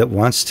that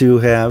wants to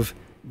have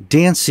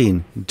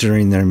dancing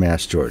during their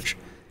Mass, George.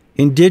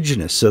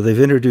 Indigenous. So they've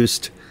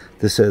introduced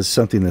this as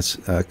something that's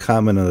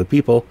common to the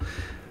people.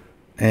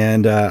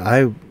 And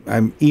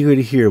I'm eager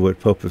to hear what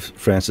Pope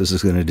Francis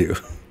is going to do.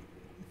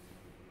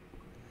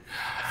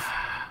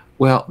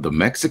 Well, the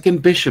Mexican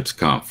Bishops'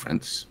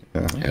 Conference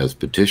has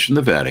petitioned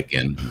the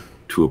Vatican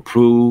to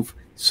approve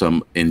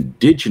some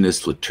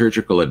indigenous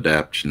liturgical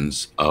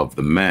adaptations of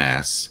the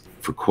Mass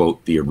for,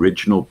 quote, the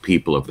original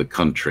people of the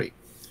country,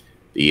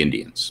 the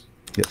Indians.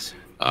 Yes.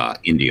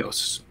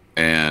 Indios.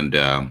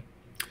 And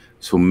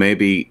so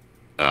maybe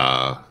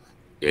well,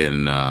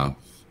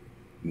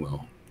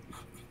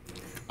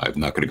 I'm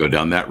not going to go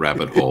down that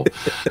rabbit hole.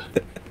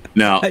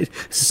 Now,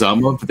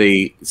 some of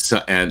the,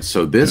 and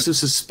so this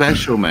is a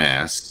special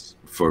Mass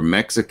for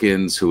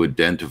Mexicans who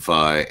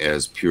identify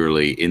as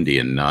purely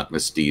Indian, not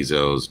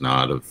mestizos,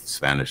 not of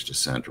Spanish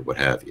descent or what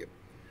have you.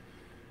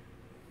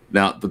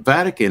 Now, the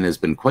Vatican has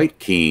been quite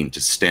keen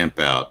to stamp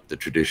out the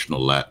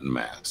traditional Latin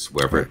Mass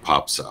wherever it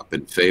pops up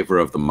in favor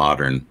of the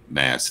modern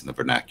Mass in the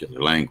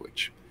vernacular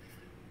language.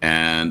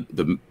 And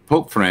the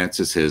Pope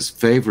Francis has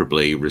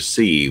favorably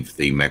received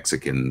the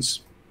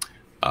Mexicans'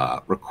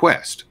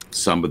 request.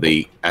 Some of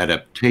the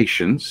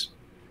adaptations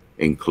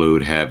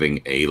include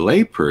having a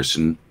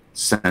layperson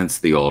cense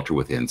the altar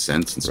with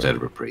incense instead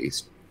of a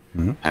priest,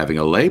 having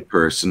a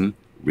layperson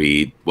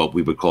read what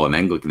we would call in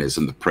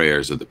Anglicanism the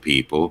prayers of the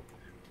people,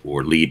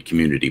 or lead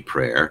community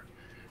prayer,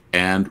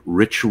 and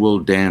ritual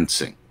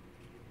dancing.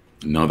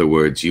 In other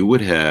words, you would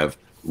have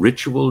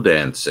ritual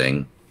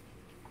dancing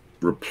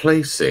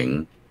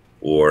replacing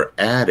or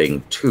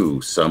adding to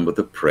some of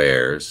the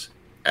prayers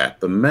at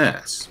the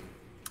Mass.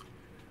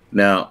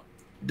 Now,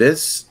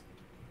 this,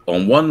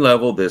 on one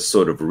level, this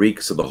sort of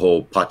reeks of the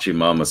whole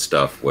Pachamama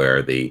stuff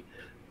where the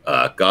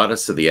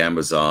goddess of the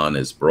Amazon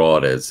is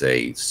brought as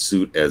a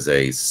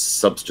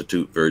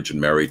substitute Virgin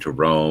Mary to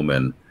Rome,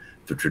 and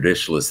the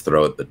traditionalists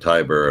throw at the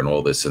Tiber and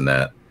all this and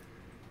that.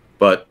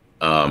 But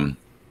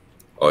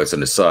as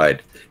an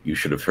aside, you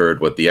should have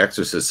heard what the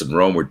exorcists in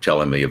Rome were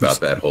telling me about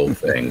that whole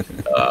thing.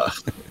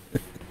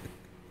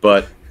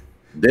 But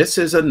this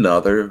is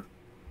another,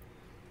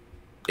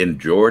 in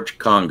George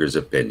Conger's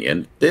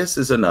opinion, this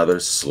is another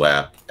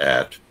slap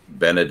at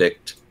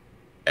Benedict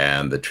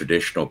and the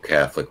traditional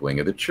Catholic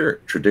wing of the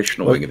church,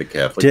 wing of the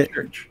Catholic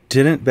Church.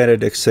 Didn't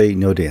Benedict say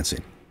no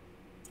dancing?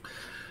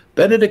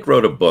 Benedict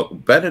wrote a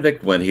book.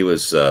 Benedict, when he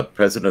was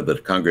president of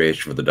the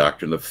Congregation for the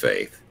Doctrine of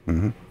Faith,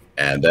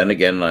 and then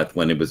again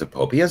when he was a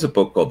pope, he has a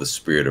book called The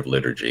Spirit of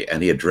Liturgy,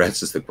 and he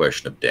addresses the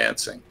question of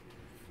dancing.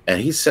 And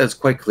he says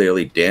quite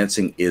clearly,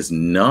 dancing is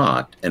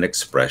not an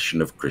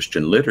expression of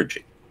Christian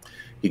liturgy.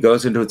 He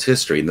goes into its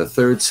history. In the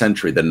 3rd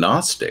century, the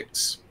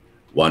Gnostics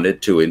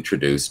wanted to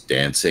introduce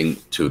dancing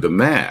to the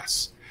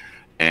Mass.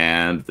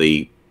 And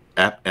the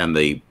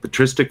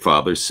patristic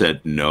fathers said,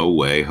 no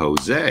way,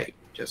 Jose,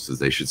 just as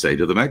they should say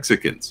to the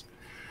Mexicans.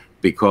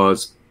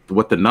 Because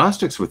what the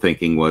Gnostics were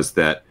thinking was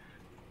that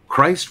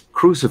Christ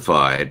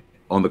crucified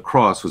on the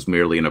cross was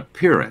merely an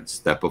appearance,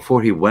 that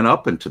before he went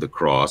up into the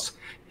cross,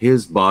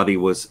 his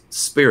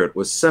spirit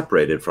was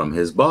separated from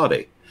his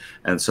body.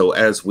 And so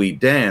as we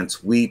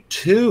dance, we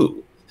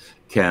too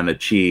can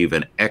achieve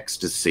an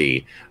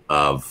ecstasy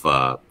of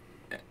the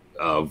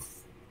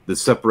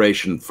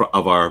separation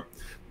of our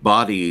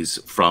bodies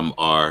from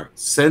our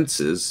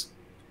senses.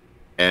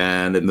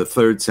 And in the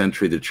 3rd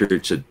century, the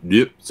church said,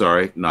 nope,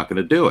 sorry, not going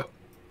to do it.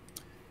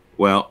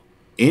 Well,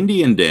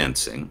 Indian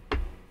dancing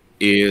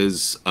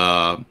is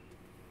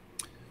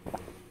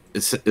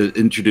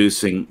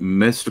introducing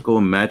mystical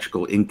and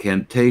magical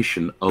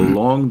incantation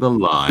along the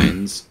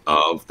lines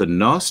of the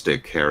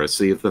Gnostic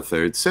heresy of the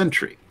 3rd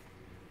century.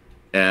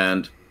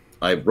 And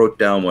I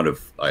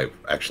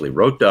actually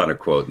wrote down a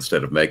quote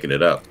instead of making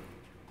it up.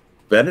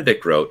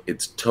 Benedict wrote,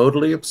 "It's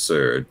totally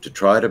absurd to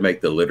try to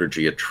make the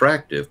liturgy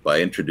attractive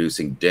by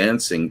introducing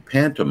dancing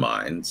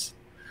pantomimes,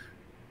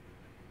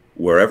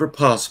 wherever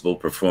possible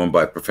performed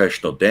by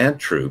professional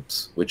dance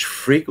troupes, which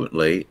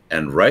frequently,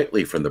 and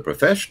rightly from the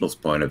professional's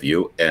point of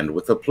view, end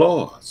with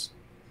applause.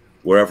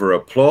 Wherever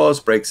applause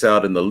breaks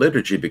out in the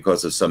liturgy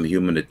because of some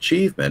human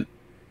achievement,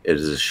 it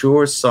is a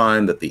sure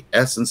sign that the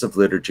essence of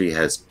liturgy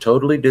has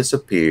totally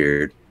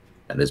disappeared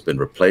and has been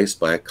replaced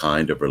by a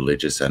kind of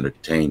religious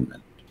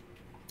entertainment."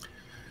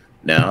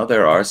 Now,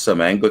 there are some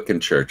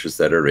Anglican churches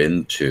that are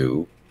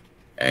into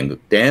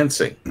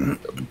dancing,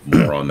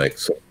 more on the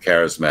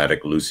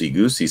charismatic,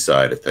 loosey-goosey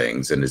side of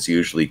things, and it's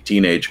usually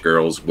teenage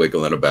girls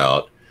wiggling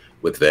about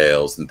with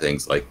veils and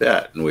things like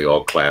that, and we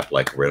all clap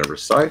like we're in a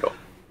recital.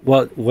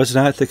 Well, was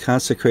not the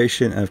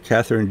consecration of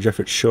Catherine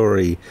Jefferts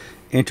Shorey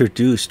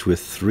introduced with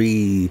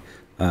three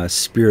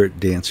spirit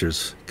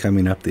dancers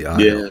coming up the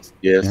aisle? Yes,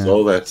 yes, Yeah.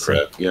 all that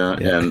crap, yeah.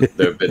 Yeah. And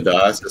there have been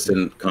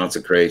diocesan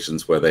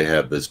consecrations where they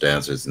have those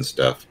dancers and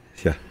stuff.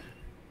 Yeah.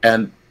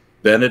 And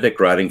Benedict,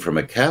 writing from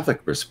a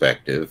Catholic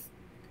perspective,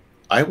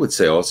 I would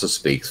say also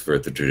speaks for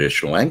the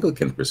traditional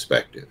Anglican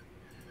perspective.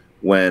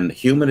 When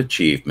human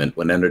achievement,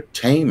 when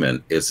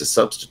entertainment is a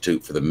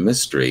substitute for the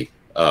mystery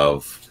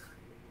of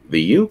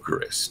the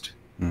Eucharist,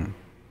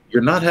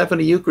 you're not having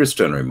a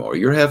Eucharist anymore.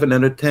 You're having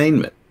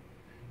entertainment.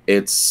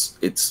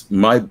 It's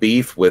my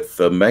beef with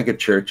the mega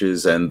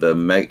churches and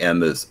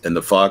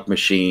the fog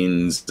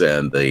machines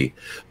and the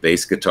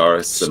bass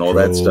guitarists and all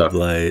that stuff. Strobe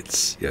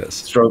lights,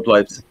 yes. Strobe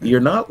lights. You're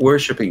not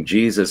worshiping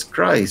Jesus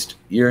Christ.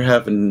 You're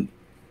having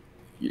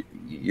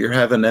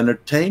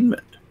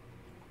entertainment.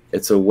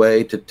 It's a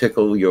way to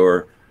tickle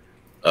your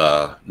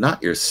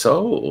not your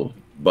soul,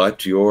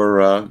 but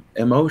your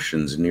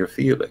emotions and your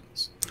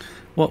feelings.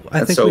 Well,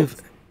 I think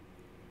we've,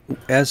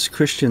 as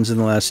Christians in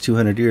the last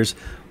 200 years,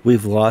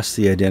 we've lost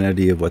the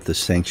identity of what the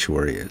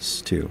sanctuary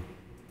is, too.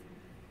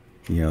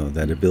 You know,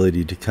 that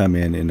ability to come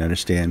in and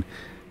understand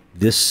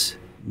this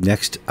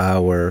next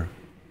hour,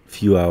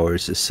 few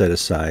hours is set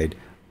aside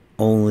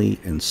only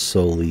and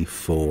solely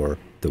for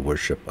the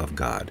worship of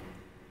God.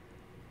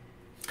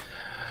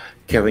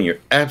 Kevin, you're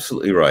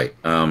absolutely right.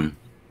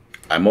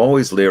 I'm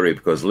always leery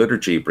because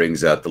liturgy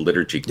brings out the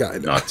liturgy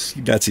nuts.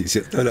 Nazis.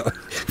 No.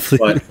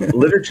 But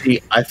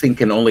liturgy, I think,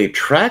 can only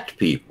attract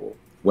people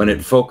when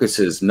it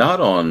focuses not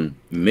on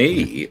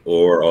me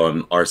or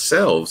on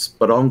ourselves,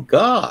 but on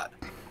God.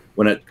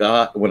 When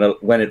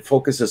it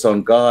focuses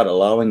on God,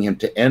 allowing him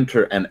to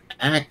enter and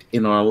act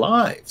in our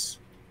lives.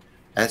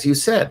 As you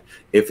said,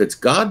 if it's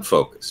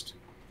God-focused,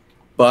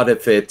 but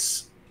if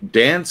it's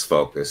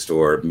dance-focused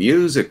or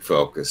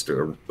music-focused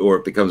or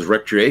it becomes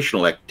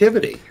recreational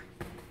activity,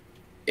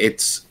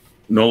 it's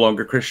no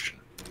longer Christian.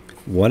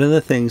 One of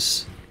the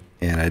things,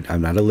 and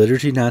I'm not a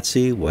liturgy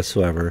Nazi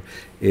whatsoever,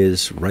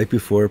 is right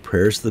before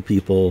prayers of the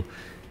people,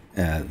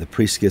 the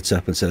priest gets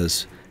up and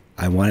says,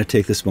 I want to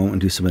take this moment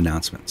and do some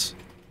announcements.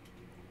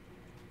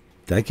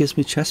 That gives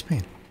me chest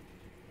pain.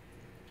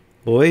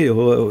 Wait,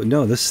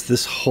 no,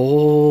 this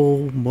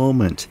whole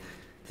moment,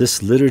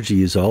 this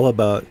liturgy is all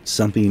about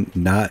something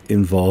not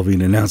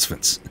involving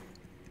announcements.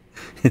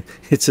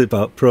 It's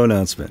about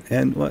pronouncement.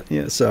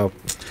 And so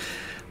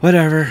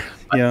whatever,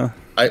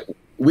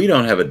 we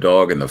don't have a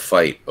dog in the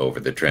fight over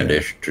the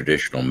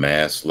traditional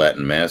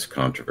Latin Mass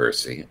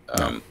controversy.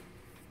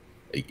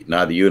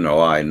 Neither you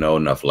nor I know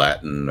enough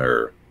Latin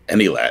or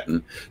any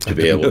Latin to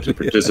be able to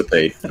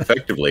participate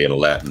effectively in a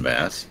Latin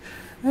Mass.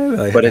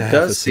 But it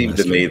does seem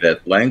to me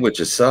that, language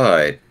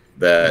aside,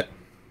 that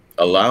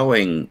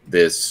allowing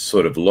this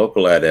sort of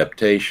local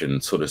adaptation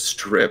sort of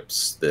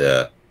strips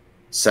the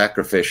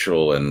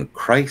sacrificial and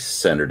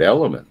Christ-centered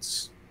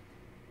elements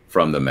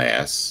from the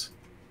Mass,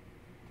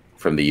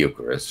 from the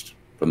Eucharist,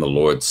 from the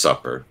Lord's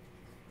Supper.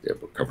 Yeah,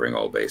 we're covering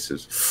all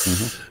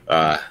bases.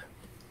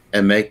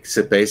 And makes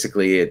it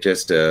basically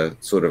just a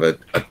sort of a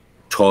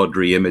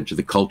tawdry image of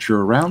the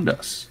culture around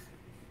us.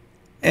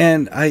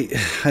 And I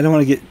don't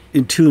want to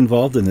get too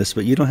involved in this,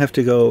 but you don't have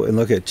to go and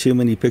look at too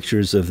many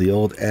pictures of the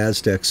old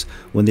Aztecs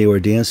when they were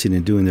dancing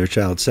and doing their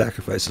child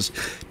sacrifices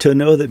to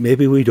know that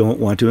maybe we don't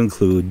want to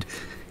include,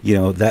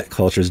 that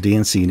culture's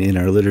dancing in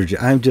our liturgy.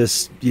 I'm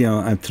just,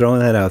 I'm throwing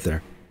that out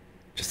there.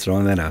 Just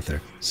throwing that out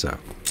there. So,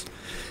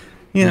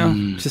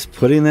 just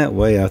putting that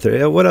way out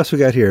there. What else we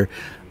got here?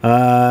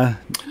 I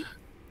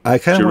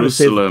kind of want to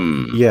save,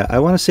 I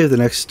want to save the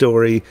next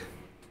story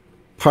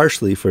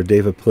partially for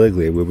David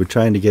Pliglia. We were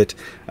trying to get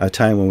a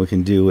time when we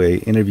can do a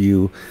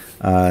interview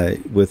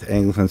with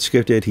Anglican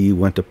Unscripted. He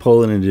went to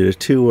Poland and did a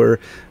tour,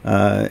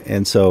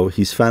 and so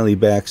he's finally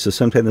back. So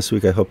sometime this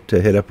week I hope to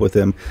hit up with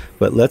him.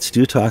 But let's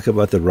talk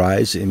about the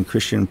rise in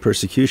Christian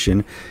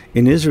persecution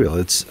in Israel.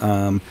 It's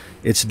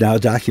now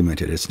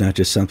documented. It's not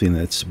just something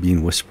that's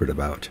being whispered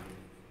about.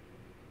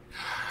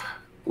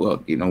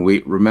 Well,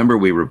 we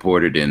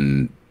reported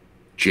in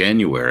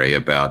January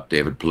about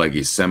David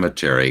Pilegi's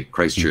cemetery,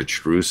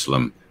 Christchurch,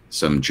 Jerusalem.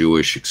 Some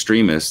Jewish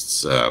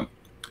extremists,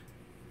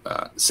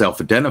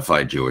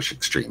 self-identified Jewish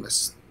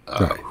extremists,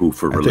 who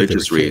for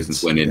religious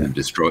reasons went in and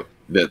destroyed,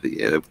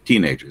 the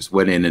teenagers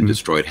went in and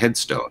destroyed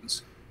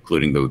headstones,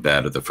 including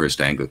that of the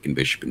first Anglican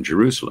bishop in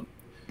Jerusalem.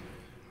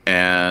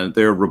 And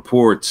there are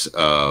reports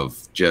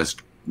of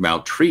just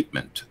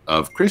maltreatment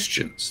of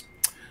Christians.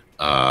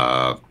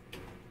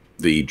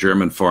 The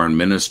German foreign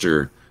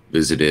minister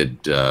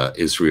visited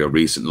Israel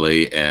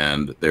recently,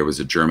 and there was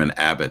a German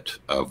abbot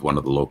of one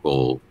of the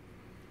local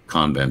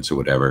convents or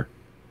whatever.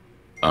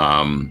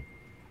 And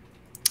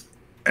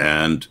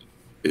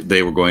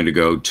they were going to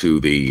go to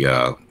the,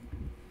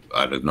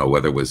 I don't know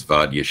whether it was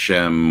Vad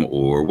Yeshem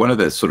or one of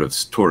the sort of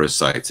tourist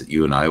sites that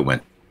you and I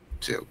went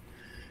to.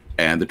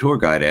 And the tour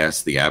guide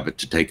asked the abbot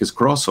to take his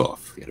cross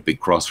off. He had a big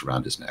cross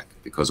around his neck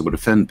because it would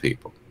offend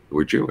people who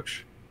were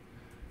Jewish.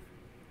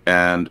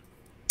 And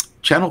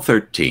Channel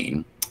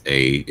 13,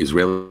 a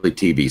Israeli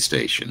TV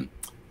station,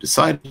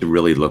 decided to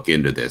really look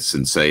into this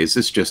and say, is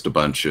this just a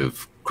bunch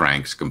of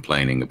cranks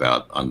complaining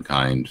about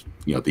unkind,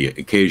 the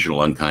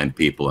occasional unkind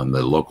people and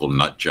the local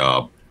nut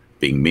job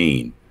being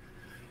mean?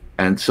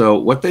 And so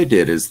what they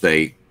did is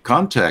they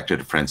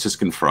contacted a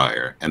Franciscan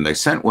friar, and they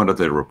sent one of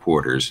their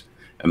reporters,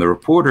 and the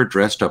reporter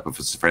dressed up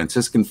as a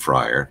Franciscan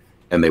friar,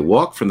 and they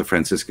walked from the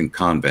Franciscan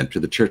convent to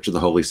the Church of the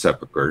Holy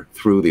Sepulchre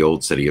through the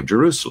old city of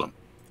Jerusalem.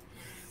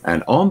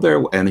 And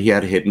he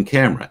had a hidden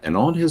camera, and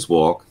on his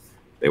walk,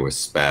 they were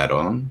spat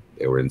on,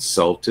 they were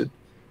insulted,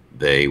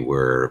 they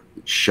were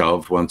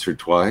shoved once or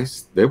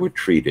twice, they were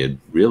treated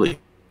really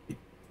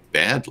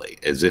badly,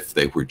 as if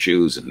they were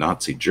Jews in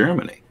Nazi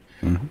Germany.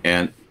 Mm-hmm.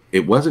 And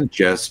it wasn't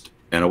just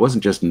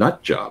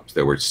nut jobs.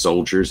 There were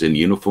soldiers in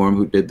uniform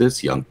who did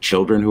this, young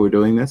children who were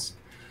doing this.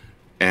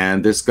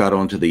 And this got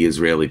onto the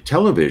Israeli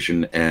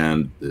television,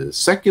 and the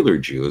secular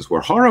Jews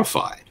were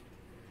horrified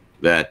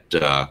that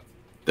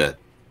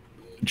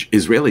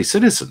Israeli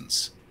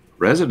citizens,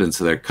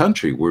 residents of their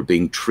country, were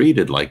being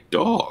treated like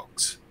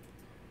dogs.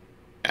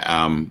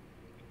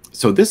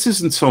 So this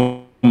isn't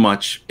so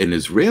much an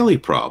Israeli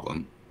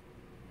problem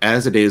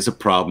as it is a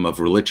problem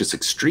of religious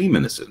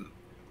extremism.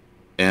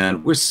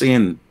 And we're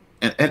seeing,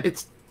 and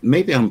it's,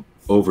 maybe I'm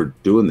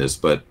overdoing this,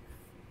 but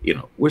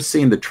we're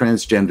seeing the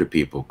transgender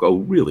people go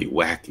really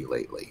wacky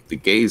lately. The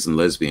gays and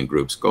lesbian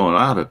groups going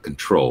out of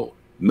control.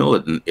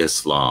 Militant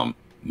Islam,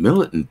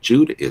 militant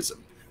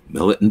Judaism,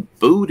 militant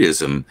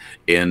Buddhism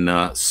in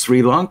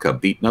Sri Lanka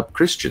beating up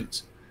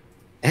Christians.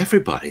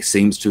 Everybody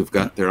seems to have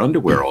got their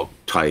underwear all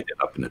tied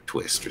up in a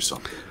twist or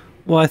something.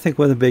 Well, I think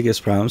one of the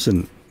biggest problems,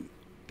 and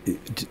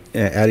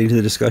adding to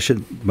the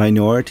discussion,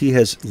 minority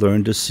has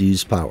learned to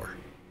seize power.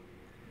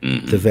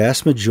 Mm-hmm. The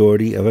vast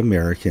majority of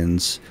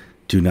Americans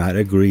do not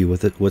agree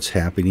with what's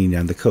happening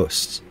on the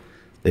coasts.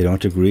 They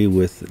don't agree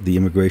with the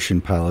immigration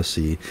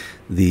policy,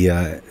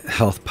 the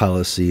health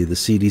policy, the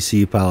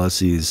CDC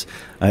policies,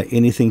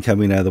 anything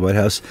coming out of the White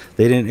House.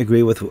 They didn't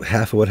agree with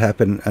half of what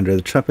happened under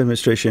the Trump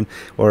administration,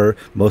 or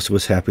most of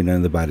what's happening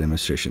under the Biden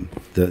administration.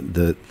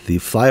 The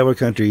flyover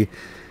country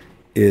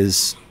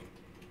is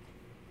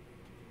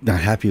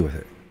not happy with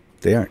it.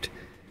 They aren't.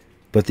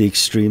 But the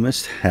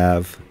extremists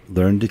have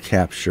learned to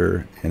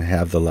capture and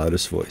have the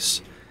loudest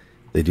voice.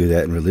 They do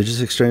that in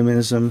religious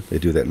extremism. They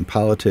do that in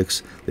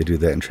politics. They do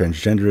that in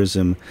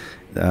transgenderism.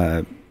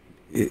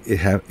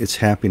 It's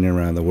happening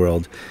around the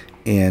world.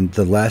 And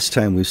the last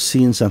time we've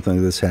seen something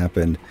like this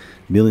happen,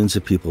 millions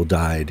of people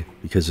died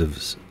because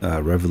of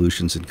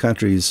revolutions in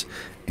countries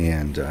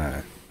and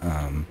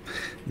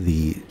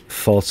the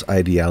false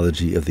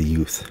ideology of the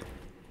youth.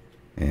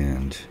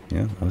 And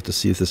I'll have to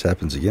see if this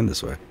happens again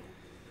this way.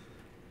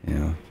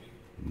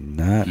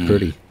 Not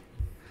pretty.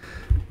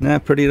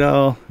 Not pretty at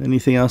all.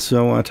 Anything else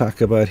I want to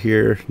talk about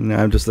here? No,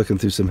 I'm just looking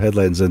through some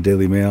headlines on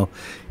Daily Mail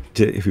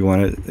if you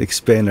want to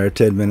expand our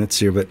 10 minutes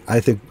here. But I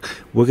think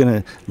we're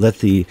going to let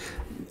the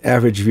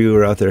average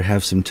viewer out there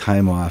have some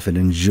time off and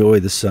enjoy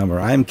the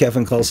summer. I'm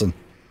Kevin Kallsen.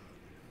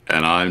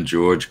 And I'm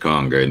George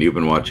Conger, and you've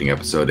been watching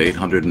episode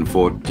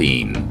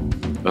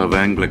 814 of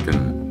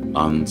Anglican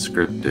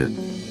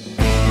Unscripted.